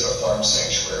they visit a farm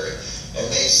sanctuary and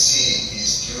they see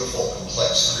these beautiful,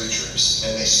 complex creatures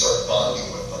and they start bonding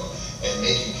with them and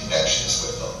making connections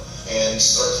with them and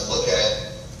start to look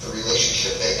at the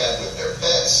relationship they have with their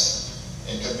pets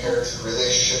and compare it to the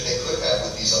relationship they could have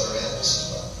with these other animals as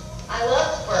well. I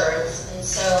love birds, and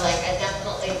so I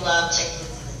definitely love chickens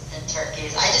and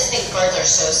turkeys. I just think birds are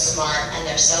so smart and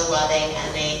they're so loving and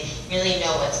they really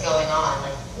know what's going on,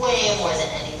 way more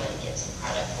than anybody gives them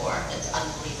credit for. It's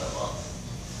unbelievable.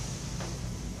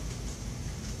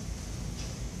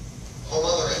 Home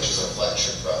on the Range is our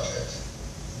flagship project.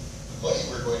 The money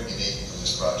we're going to be making from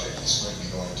this project is going to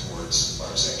be going towards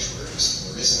farm sanctuaries.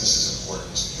 And the reason this is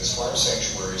important is because farm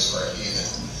sanctuaries are a haven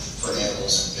for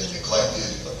animals who've been neglected,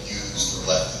 abused,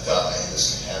 or left to die. And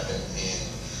this can happen in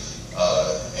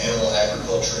animal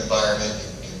agriculture environment.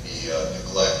 It can be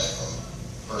neglect from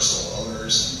personal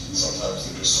owners. Sometimes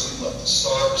they're just sort of left to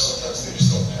starve, or sometimes they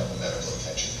just don't have the medical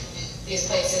attention they need. These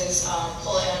places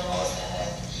pull animals that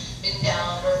have been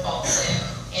downed or fall sick,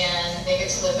 and they get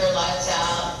to live their lives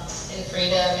out in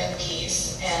freedom and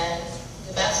peace. And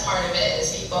the best part of it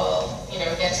is people,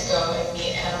 get to go and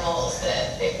meet animals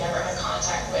that they've never had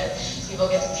contact with. People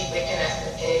get to deeply connect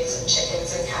with pigs and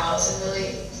chickens and cows and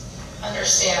really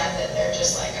understand that they're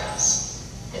just like us.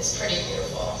 It's pretty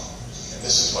beautiful. And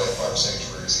this is why farm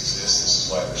sanctuaries exist. This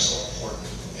is why they're so important.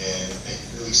 And they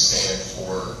really stand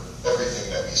for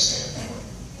everything that we stand for.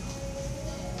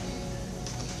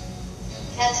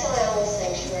 Cattail Animal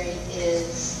Sanctuary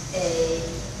is a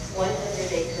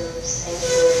 100-acre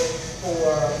sanctuary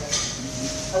for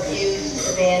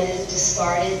abused, abandoned,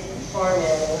 discarded farm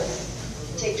animals.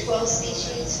 We take 12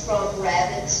 species from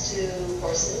rabbits to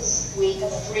horses. We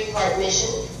have a 3-part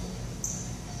mission.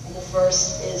 The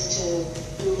first is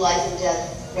to do life and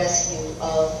death rescue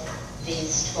of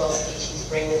these 12 species,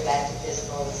 bring them back to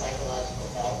physical and psychological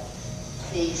health.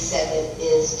 The second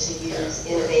is to use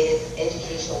innovative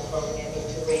educational programming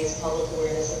to raise public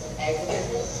awareness of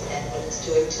agribusiness and what it's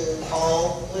doing to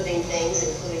all living things,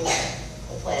 including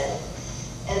the planet.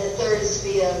 And the third is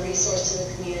to be a resource to the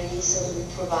community, so that we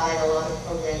provide a lot of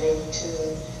programming to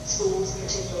schools,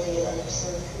 particularly in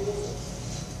underserved communities.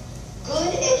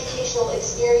 Good educational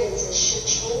experiences should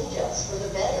change us for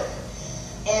the better.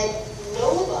 And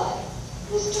nobody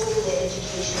was doing the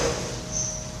educational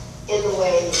piece in the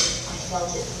way I felt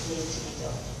it needed to be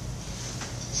done.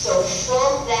 So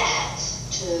from that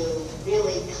to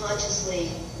really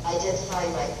consciously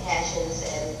identifying my passions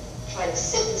and trying to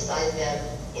synthesize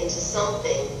them into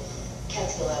something,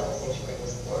 Catskill Animal Sanctuary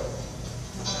was born.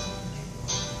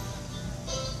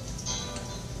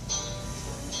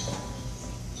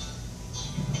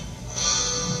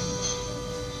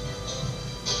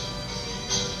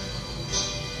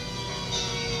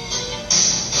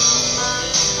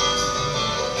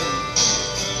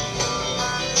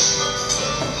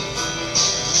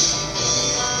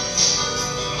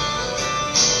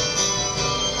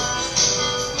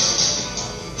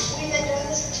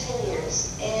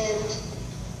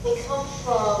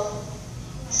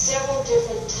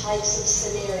 Types of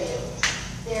scenarios.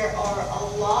 There are a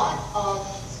lot of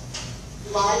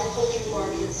live poultry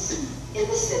markets in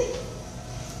the city.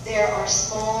 There are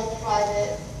small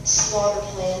private slaughter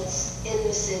plants in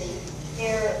the city.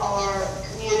 There are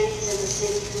communities in the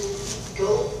city who eat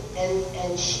goat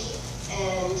and sheep.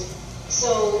 And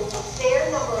so a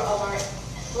fair number of our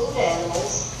food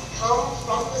animals come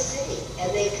from the city,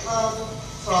 and they come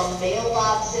from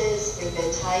mailboxes. They've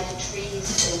been tied to trees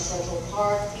in Central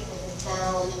Park. People have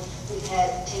found, we've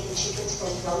had taken chickens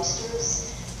from dumpsters,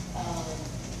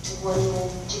 to one little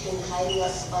chicken hiding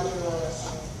up under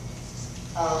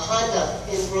a Honda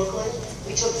in Brooklyn.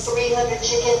 We took 300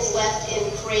 chickens left in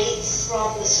crates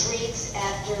from the streets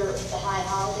after the high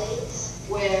holidays,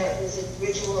 where there's a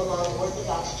ritual among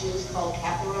Orthodox Jews called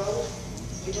caparone.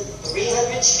 We took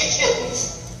 300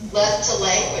 chickens left to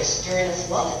languish during a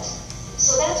flood.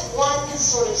 So that's one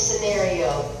sort of scenario.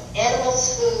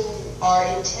 Animals who are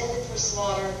intended for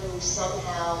slaughter who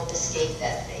somehow escape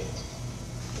that fate.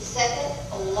 The second,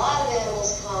 a lot of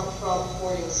animals come from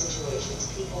hoarding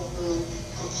situations. People who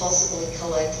compulsively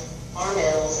collect farm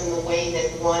animals in the way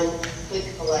that one could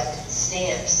collect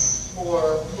stamps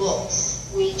or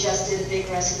books. We just did a big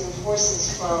rescue of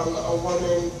horses from a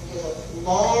woman with a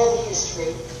long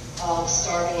history of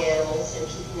starving animals and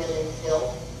keeping them in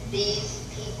filth. These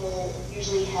people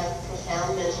usually have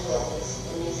profound mental illness,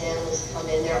 and these animals come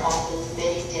in. There are often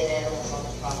many dead animals on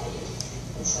the property,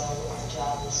 and so our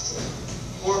job is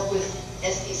to work with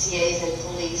SPCAs and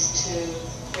police to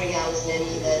bring out as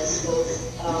many as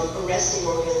those arresting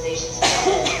organizations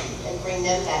can and bring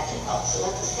them back to health. So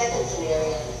that's the second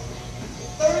scenario. The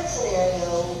third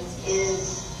scenario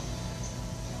is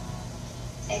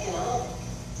economic.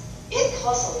 It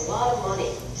costs a lot of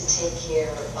money to take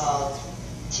care of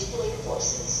particularly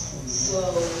horses. So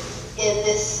in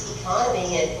this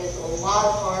economy, and with a lot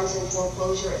of farms in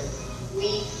foreclosure,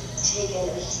 we've taken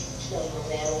a huge number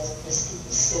of animals because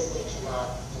people simply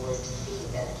cannot afford to feed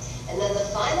them. And then the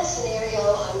final scenario,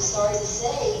 I'm sorry to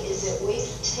say, is that we've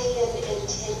taken in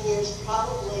 10 years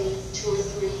probably 200 or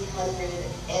 300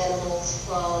 animals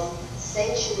from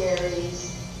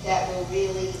sanctuaries that were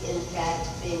really, in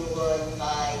fact, being run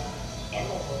by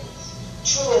animal holders.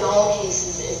 True in all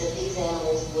cases is that these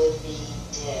animals would be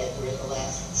dead. We're at the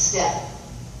last step.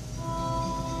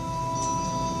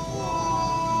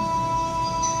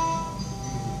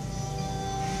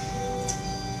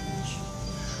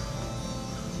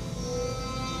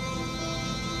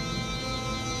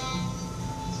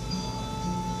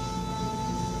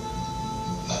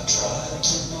 I tried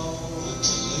to know when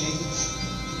to leave.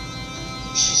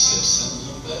 She sits in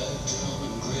the bedroom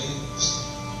and grieves.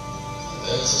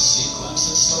 There's a sequence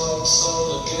that starts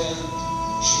all again.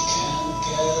 She can't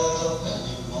get up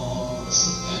anymore with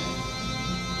the pain.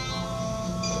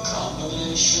 The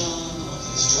combination of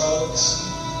these drugs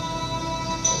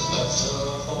has left her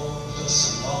hopeless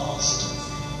and lost.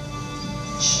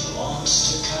 She wants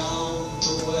to count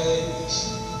the ways,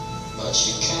 but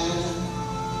she can't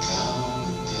count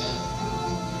again.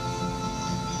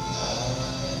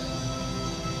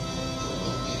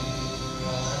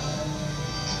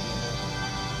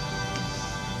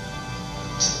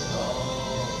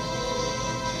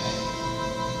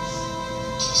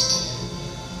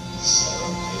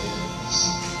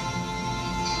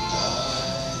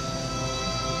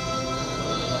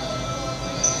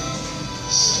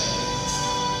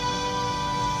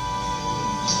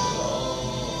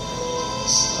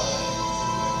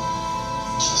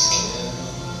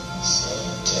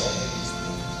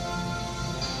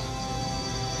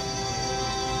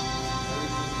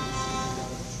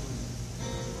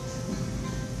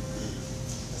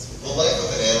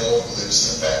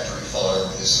 factory farm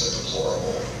is a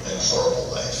deplorable and horrible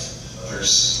life.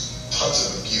 There's tons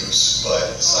of abuse,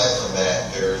 but aside from that,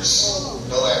 there's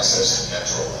no access to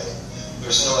natural light.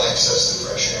 There's no access to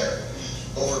fresh air.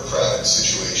 Overcrowded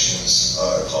situations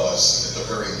cause, at the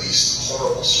very least,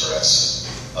 horrible stress,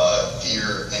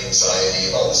 fear,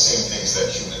 anxiety, all the same things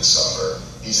that humans suffer.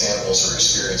 These animals are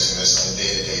experiencing this on a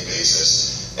day-to-day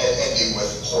basis, and ending with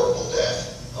horrible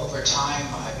death. Over time,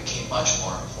 I became much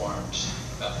more informed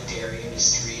about the dairy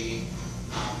industry,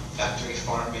 factory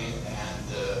farming, and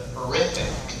the horrific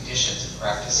conditions and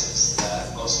practices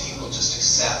that most people just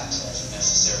accept as a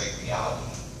necessary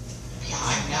reality.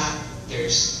 Behind that,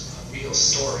 there's a real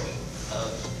story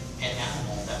of an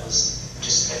animal that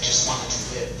just wanted to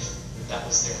live. That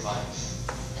was their life.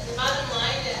 And the bottom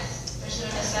line is, there's no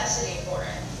necessity for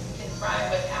it. You can thrive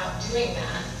without doing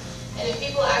that. And if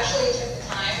people actually took the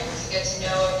time to get to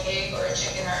know a pig or a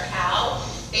chicken or a cow,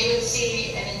 they would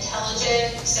see an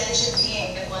intelligent, sentient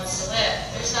being that wants to live.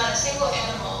 There's not a single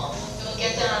animal that will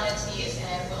get down on its knees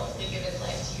and willfully give its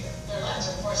life to you. Their lives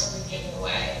are forcibly taken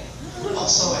away.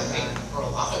 Also, I think for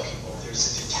a lot of people, there's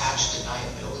a detached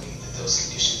deniability that those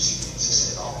conditions even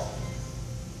exist at all.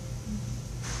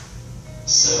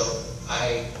 So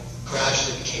I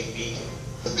gradually became vegan.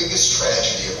 The biggest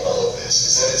tragedy of all of this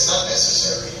is that it's not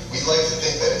necessary. We'd like to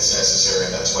think that it's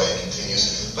necessary, and that's why it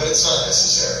continues, but it's not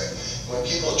necessary. When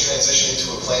people transition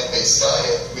into a plant-based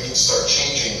diet, we can start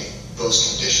changing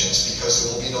those conditions because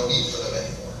there will be no need for them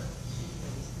anymore.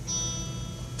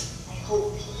 I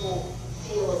hope people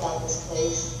feel about this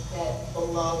place that the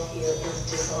love here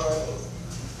is disarming.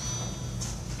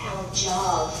 Our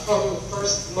job from the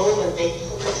first moment they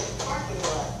pull into the parking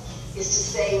lot is to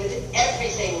say with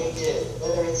everything we do,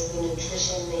 whether it's the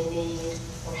nutrition they need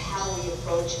or how we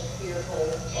approach a fearful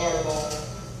animal,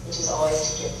 which is always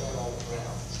to get them on the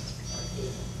ground,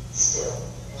 be still,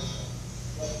 and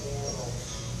let the animal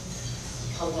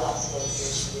come to us when he or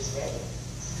she is ready.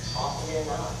 Often they're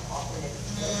not, often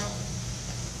they're not.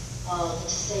 But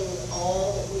to say with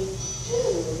all that we do,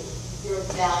 you're a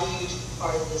valued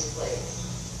part of this place.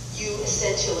 You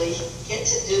essentially get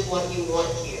to do what you want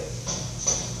here.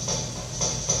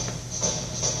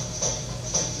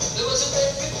 There was a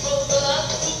great big road that I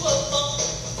grew up on,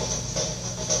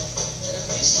 and a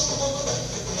piece of woman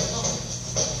alone.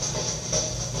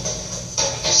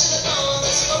 You should have known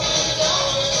this woman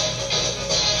gone.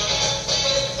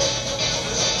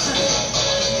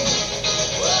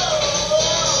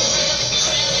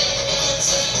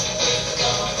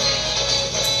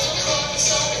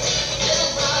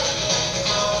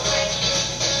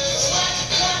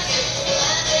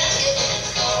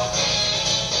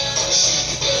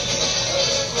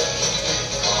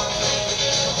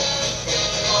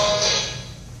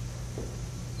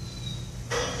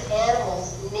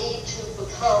 Animals need to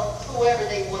become whoever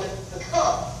they want to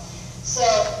become. So,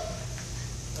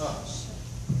 Oh,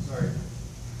 sorry.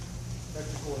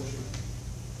 Technical issue.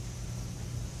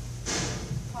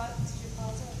 Did you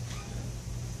pause it?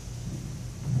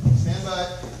 Stand by.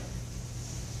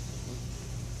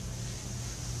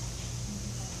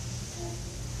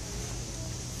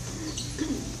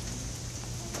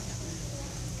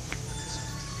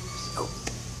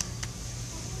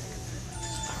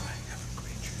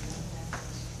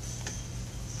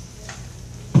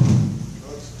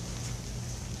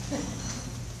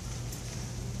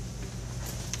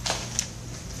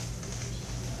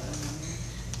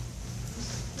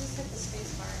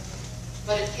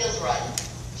 but it feels right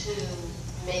to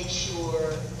make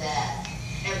sure that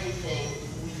everything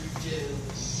we do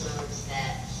serves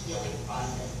that healing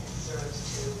process and serves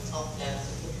to help them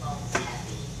to become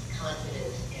happy,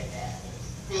 confident ambassadors.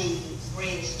 The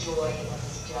greatest joy of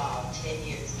this job, 10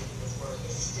 years into this work,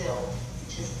 is still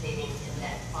participating in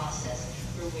that process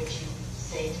through which you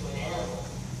say to an animal,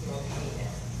 you're okay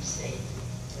now, you're safe,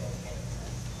 you're okay.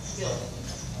 Still.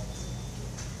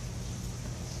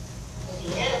 What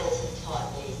the animals have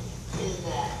taught me is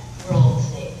that we're all the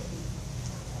same.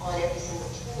 On every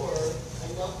single tour, a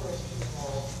number of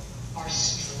people are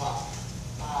struck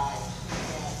by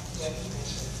that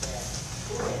recognition that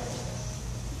poor animals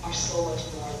are so much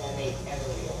more than they ever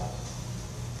realized.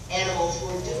 Animals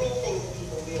who are doing things that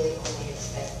people really only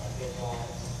expect of their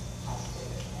lives, possibly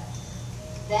their cats.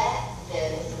 That,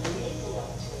 then, is an amazing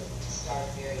opportunity to start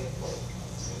a very important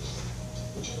conversation.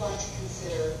 Would you like to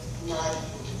consider not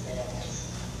eating these animals?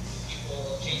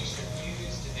 People change their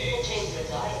views today. People change their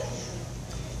diets.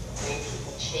 Many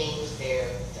people change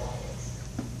their diets.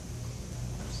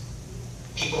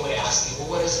 People would ask me, well,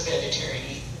 what does a vegetarian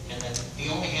eat? And then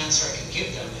the only answer I could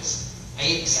give them is, I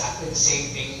eat exactly the same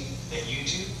thing that you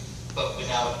do, but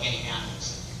without any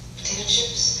animals. Potato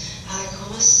chips, I like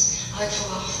hummus. I like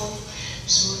falafel.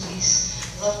 Smoothies.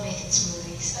 I love making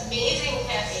smoothies. Amazing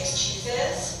plant-based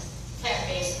cheeses,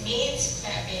 plant-based meats,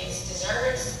 plant-based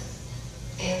desserts.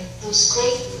 And those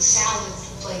great salad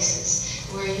places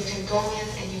where you can go in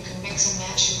and you can mix and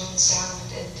match your own salad,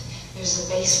 and there's a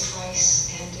base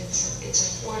price, and it's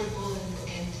affordable,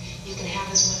 and you can have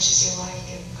as much as you like,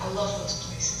 and I love those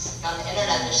places. On the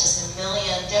internet, there's just a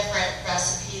million different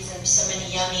recipes and so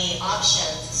many yummy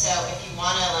options. So if you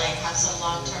want to have some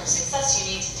long-term success,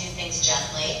 you need to do things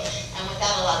gently and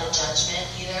without a lot of judgment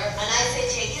either. And I say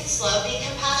take it slow, be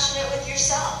compassionate with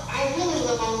yourself. I really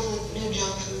love all the new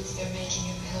junk foods they're making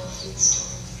in the health food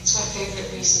store. It's my favorite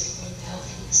reason to go to the health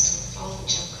food store, all the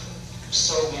junk food.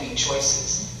 So many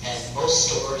choices, and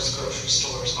most stores, grocery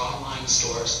stores, online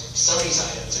stores sell these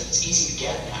items, and it's easy to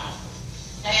get now.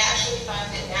 I actually find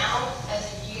that now, as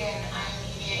a vegan, I'm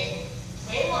eating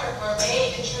way more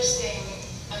gourmet, interesting,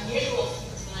 unusual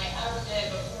foods than I ever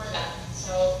did before that.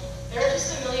 So there are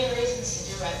just a million reasons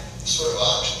to do it. The sort of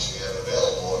options we have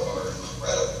available are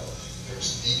incredible.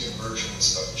 There's vegan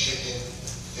versions of chicken,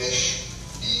 fish,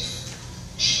 beef,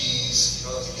 cheese.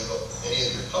 You don't have to give up any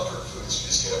of your comfort foods.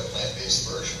 You just get a plant-based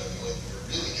version. The only thing you're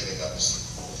really giving up is the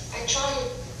food. I try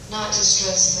not to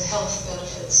stress the health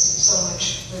benefits so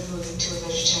much with moving to a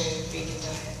vegetarian or vegan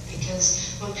diet,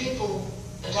 because when people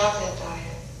adopt that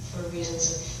diet for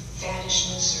reasons of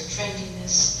faddishness or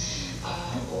trendiness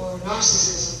or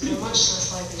narcissism, they're much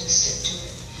less likely to stick to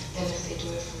it than if they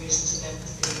do it for reasons of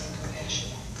empathy and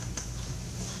compassion.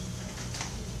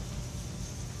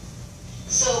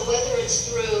 So whether it's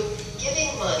through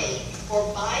giving money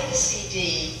or buying a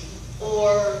CD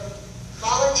or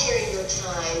volunteering your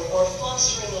time or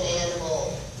fostering an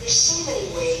animal, there's so many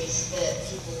ways that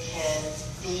people can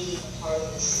be a part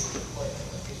of this important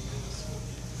work.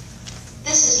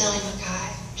 This is Nellie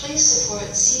Mackay. Please support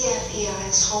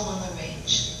CFEI's Home on the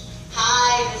Range.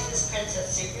 Hi, this is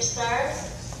Princess Superstar.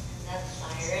 And that's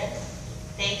Siren.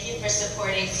 Thank you for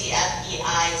supporting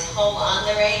CFEI's Home on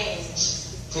the Range.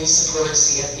 Please support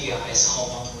CFEI's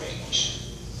Home on the Range.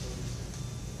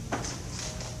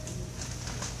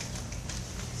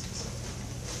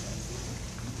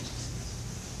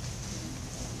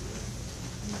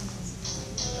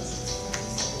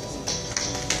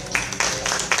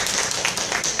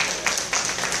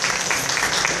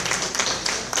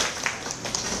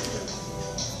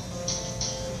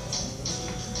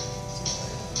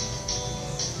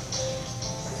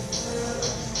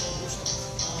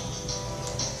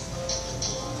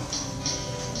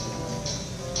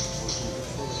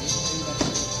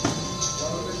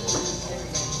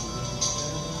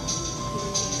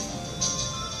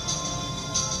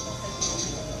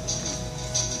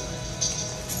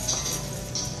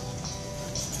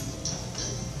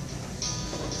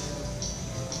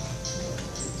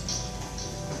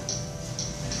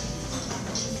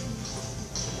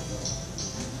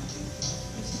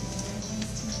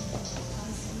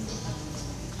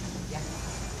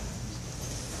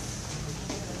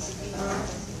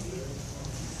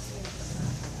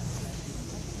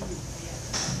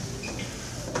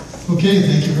 Okay,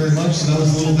 thank you very much. So that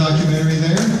was a little documentary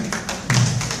there.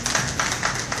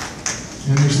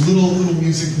 And there's a little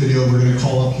music video we're going to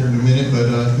call up here in a minute, but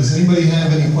does anybody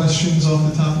have any questions off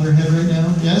the top of their head right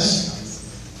now? Yes?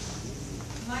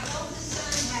 My oldest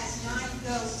son has 9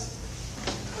 goats.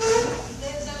 He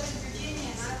lives up in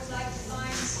Virginia, and I would like to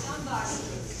find somebody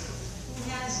who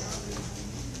has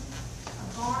a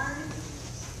barn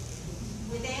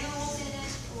with animals in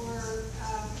it, or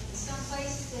some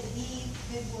place that he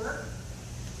could work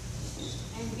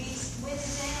and be with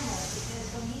his animals, because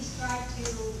when he's tried to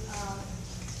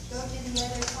go to the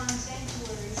other farm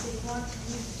sanctuaries, they want to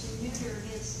neuter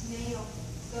his male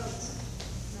goats,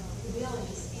 the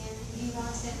willies, and he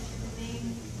wants them to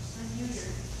remain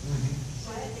unneutered so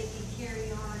that they can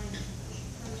carry on and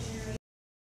from generation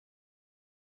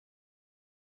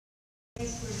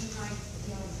where he might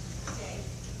stay.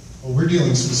 Well, we're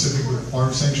dealing specifically with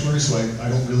farm sanctuary, so I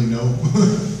don't really know.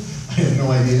 I have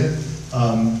no idea.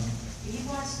 He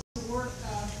wants to work, to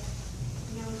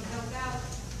help out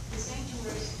the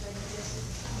sanctuaries, but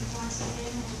he wants the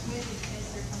animals with him as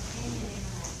their companion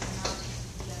animals, and not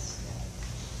just.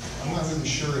 I'm not really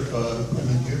sure if, do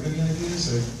you have any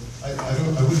ideas? I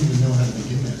wouldn't even know how to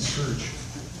begin that search.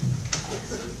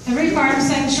 Every farm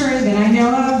sanctuary that I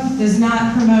know of does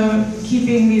not promote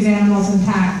keeping these animals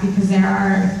intact, because there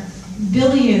are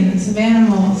billions of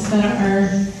animals that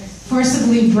are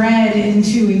forcibly bred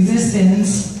into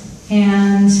existence,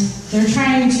 and they're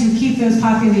trying to keep those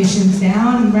populations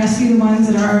down and rescue the ones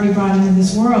that are already brought into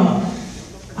this world.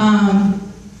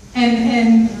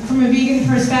 And from a vegan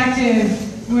perspective,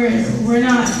 we're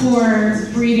not for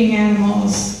breeding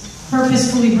animals,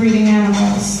 purposefully breeding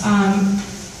animals.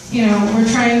 You know, we're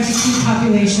trying to keep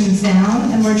populations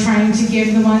down, and we're trying to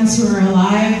give the ones who are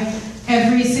alive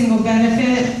every single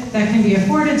benefit that can be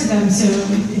afforded to them. So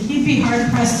he'd be hard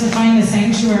pressed to find a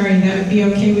sanctuary that would be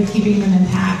okay with keeping them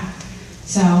intact.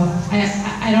 So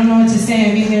I don't know what to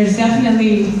say. I mean, there's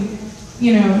definitely,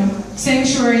 you know,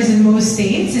 sanctuaries in most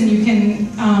states, and you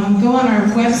can go on our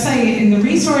website in the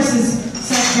resources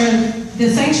section, the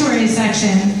sanctuary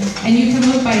section, and you can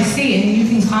look by state and you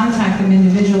can contact them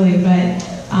individually. But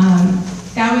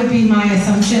that would be my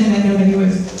assumption, that nobody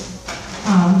would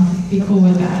be cool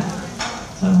with that.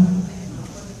 So.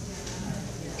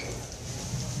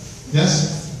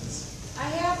 Yes? I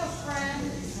have a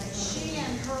friend, she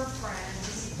and her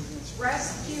friends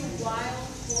rescue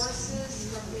wild horses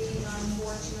from being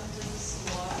unfortunately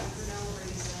slaughtered for no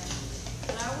reason.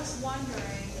 And I was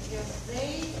wondering if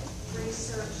they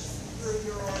researched through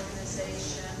your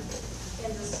organization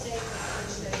in the state in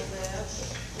which they live,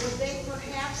 would they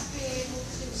perhaps be able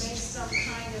to make some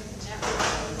kind of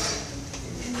network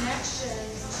connection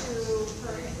to,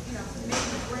 you know,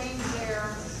 maybe bring their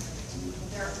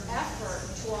effort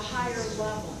to a higher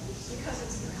level, because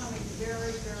it's becoming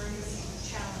very, very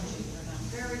challenging for them,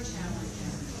 very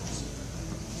challenging.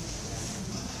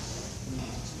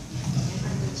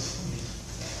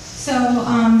 So,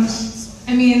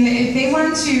 I mean, if they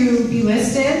want to be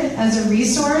listed as a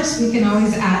resource, we can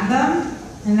always add them,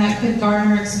 and that could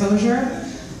garner exposure.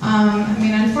 I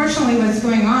mean, unfortunately, what's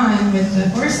going on with the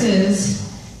horses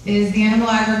is the animal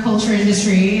agriculture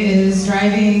industry is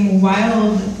driving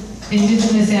wild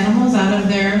indigenous animals out of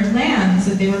their lands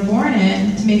that they were born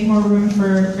in to make more room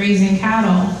for grazing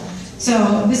cattle.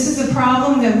 So this is a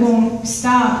problem that won't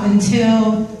stop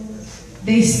until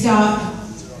they stop,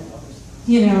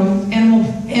 you know,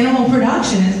 animal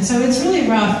production. So it's really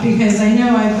rough, because I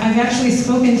know I've actually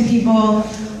spoken to people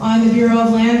on the Bureau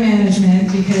of Land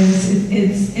Management, because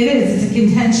it's a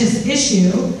contentious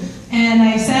issue. And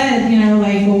I said, you know,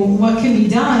 like, well, what can be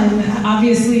done?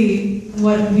 Obviously,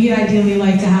 what we'd ideally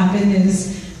like to happen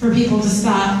is for people to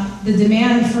stop the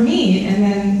demand for meat, and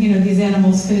then, you know, these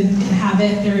animals could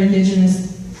inhabit their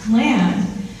indigenous land.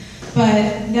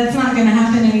 But that's not going to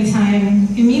happen anytime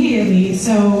immediately.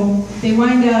 So they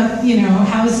wind up, you know,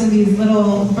 housed in these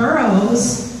little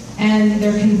burrows, and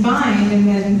they're confined, and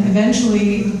then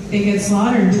eventually they get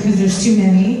slaughtered because there's too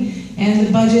many. And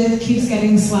the budget keeps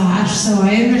getting slashed. So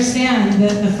I understand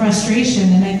the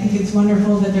frustration, and I think it's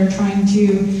wonderful that they're trying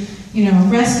to, you know,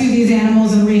 rescue these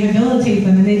animals and rehabilitate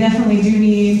them. And they definitely do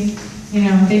need, you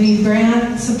know, they need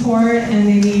grant support, and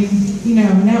they need, you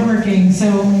know, networking. So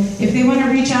if they want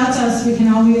to reach out to us, we can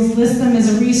always list them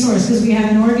as a resource, because we have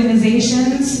an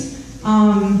organizations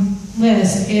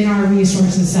list in our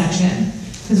resources section,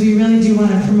 because we really do want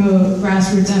to promote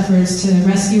grassroots efforts to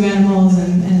rescue animals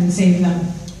and save them.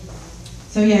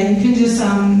 So yeah, you can just,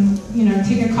 you know,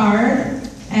 take a card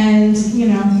and, you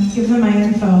know, give them my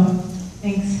info.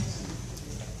 Thanks.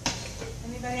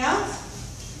 Anybody else?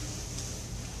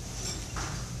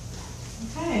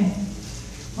 Okay.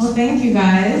 Well, thank you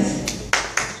guys.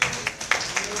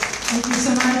 Thank you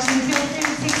so much. And feel free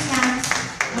to take snacks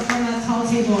up on that tall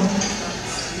table.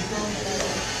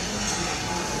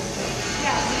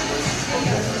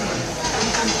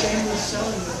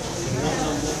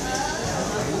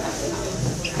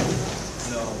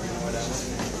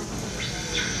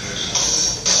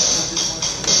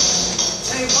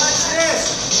 Hey, watch this!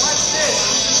 Watch this!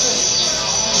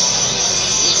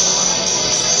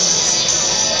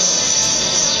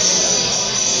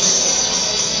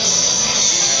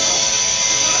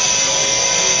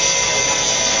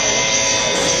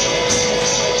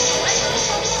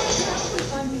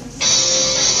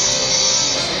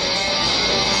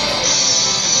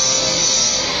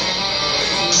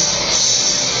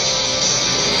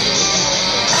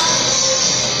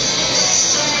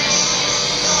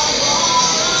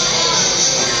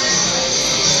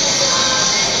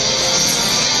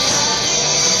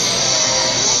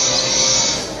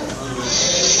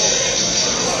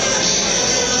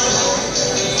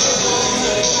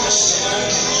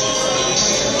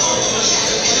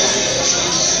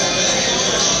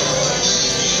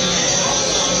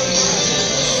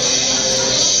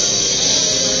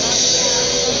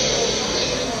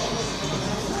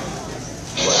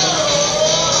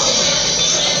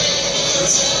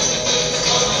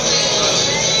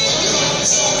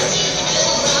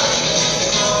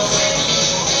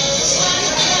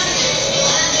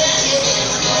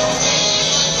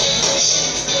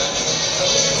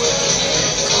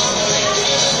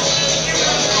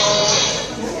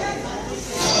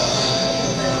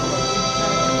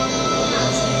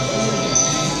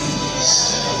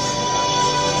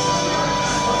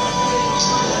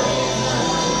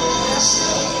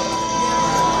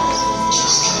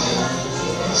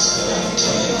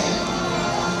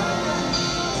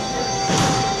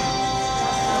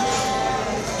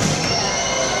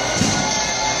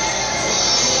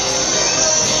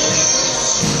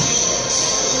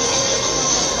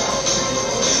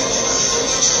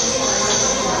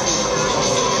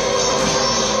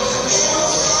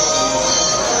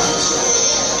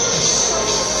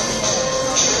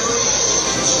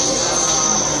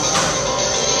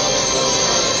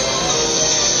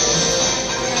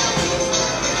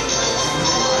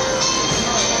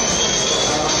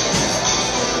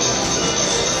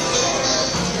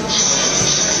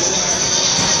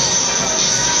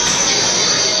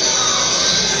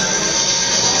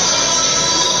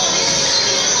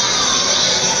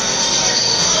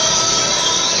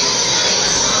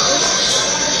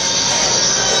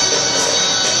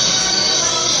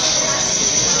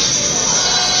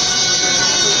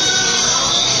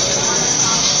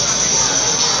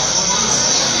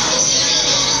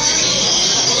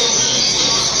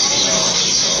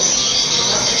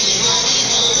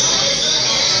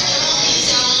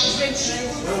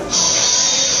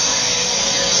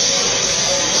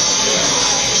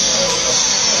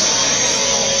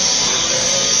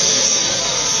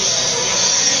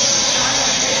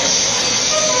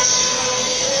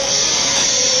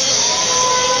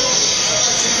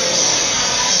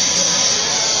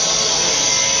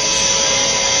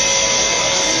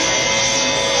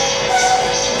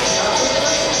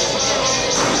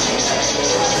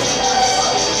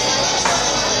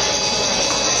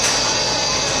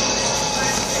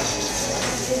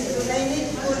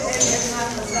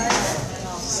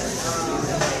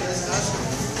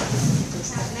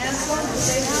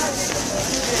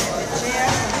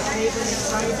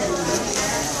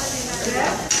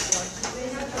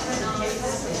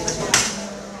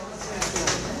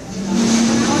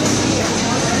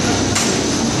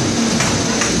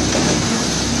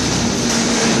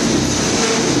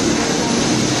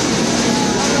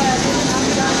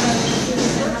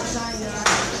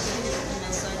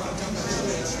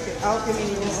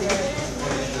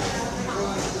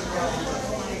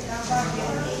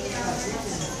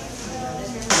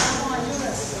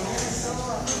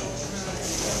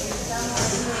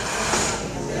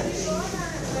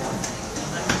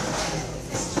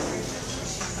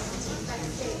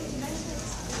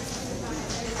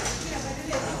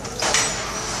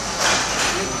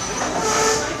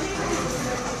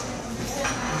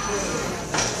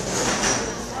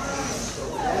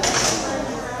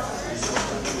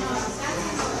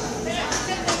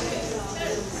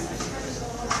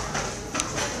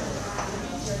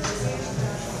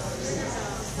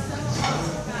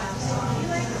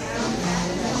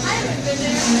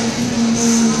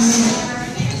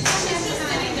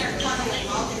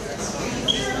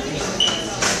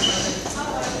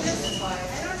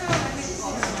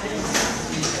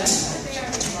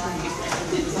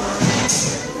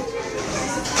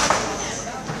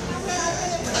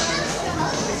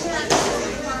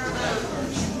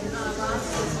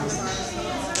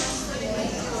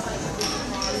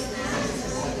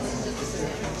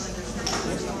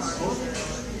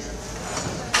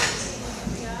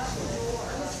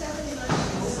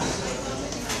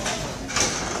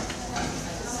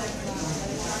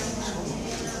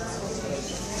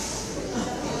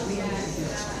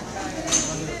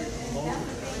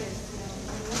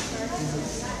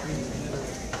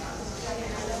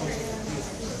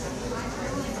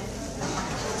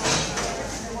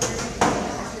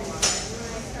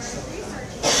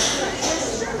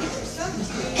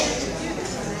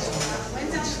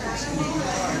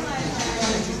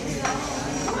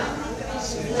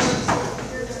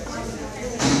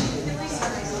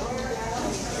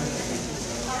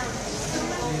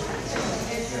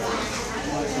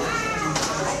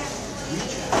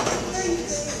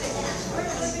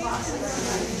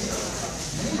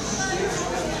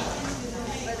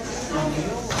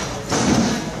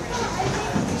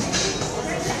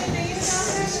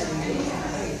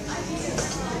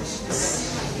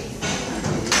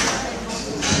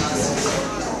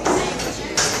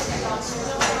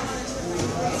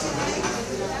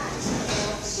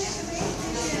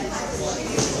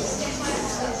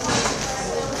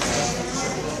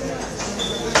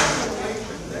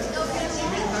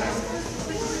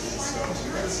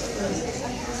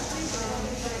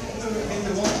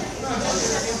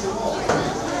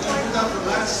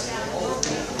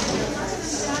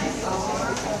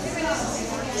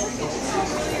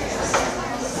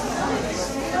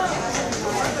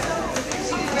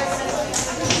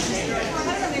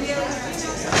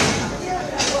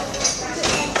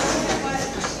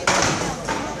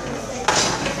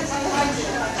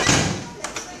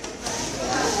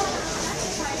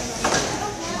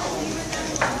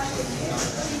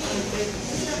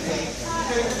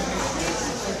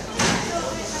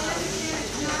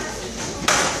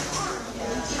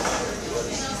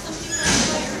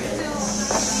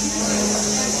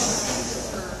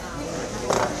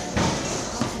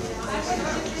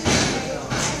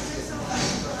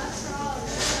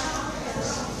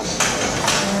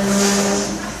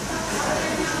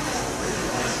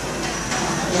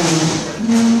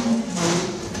 Really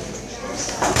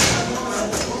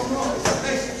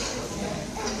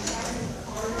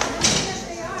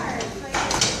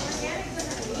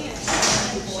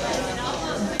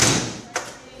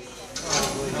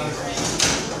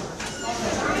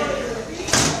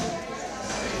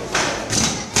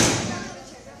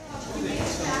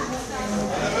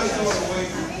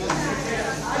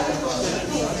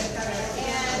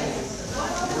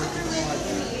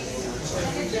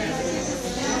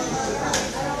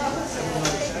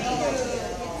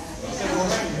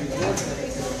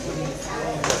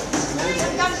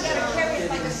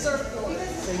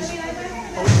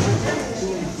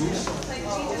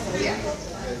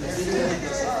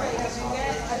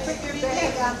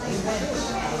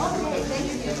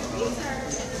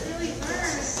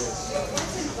learn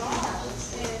what's involved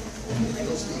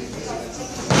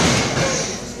in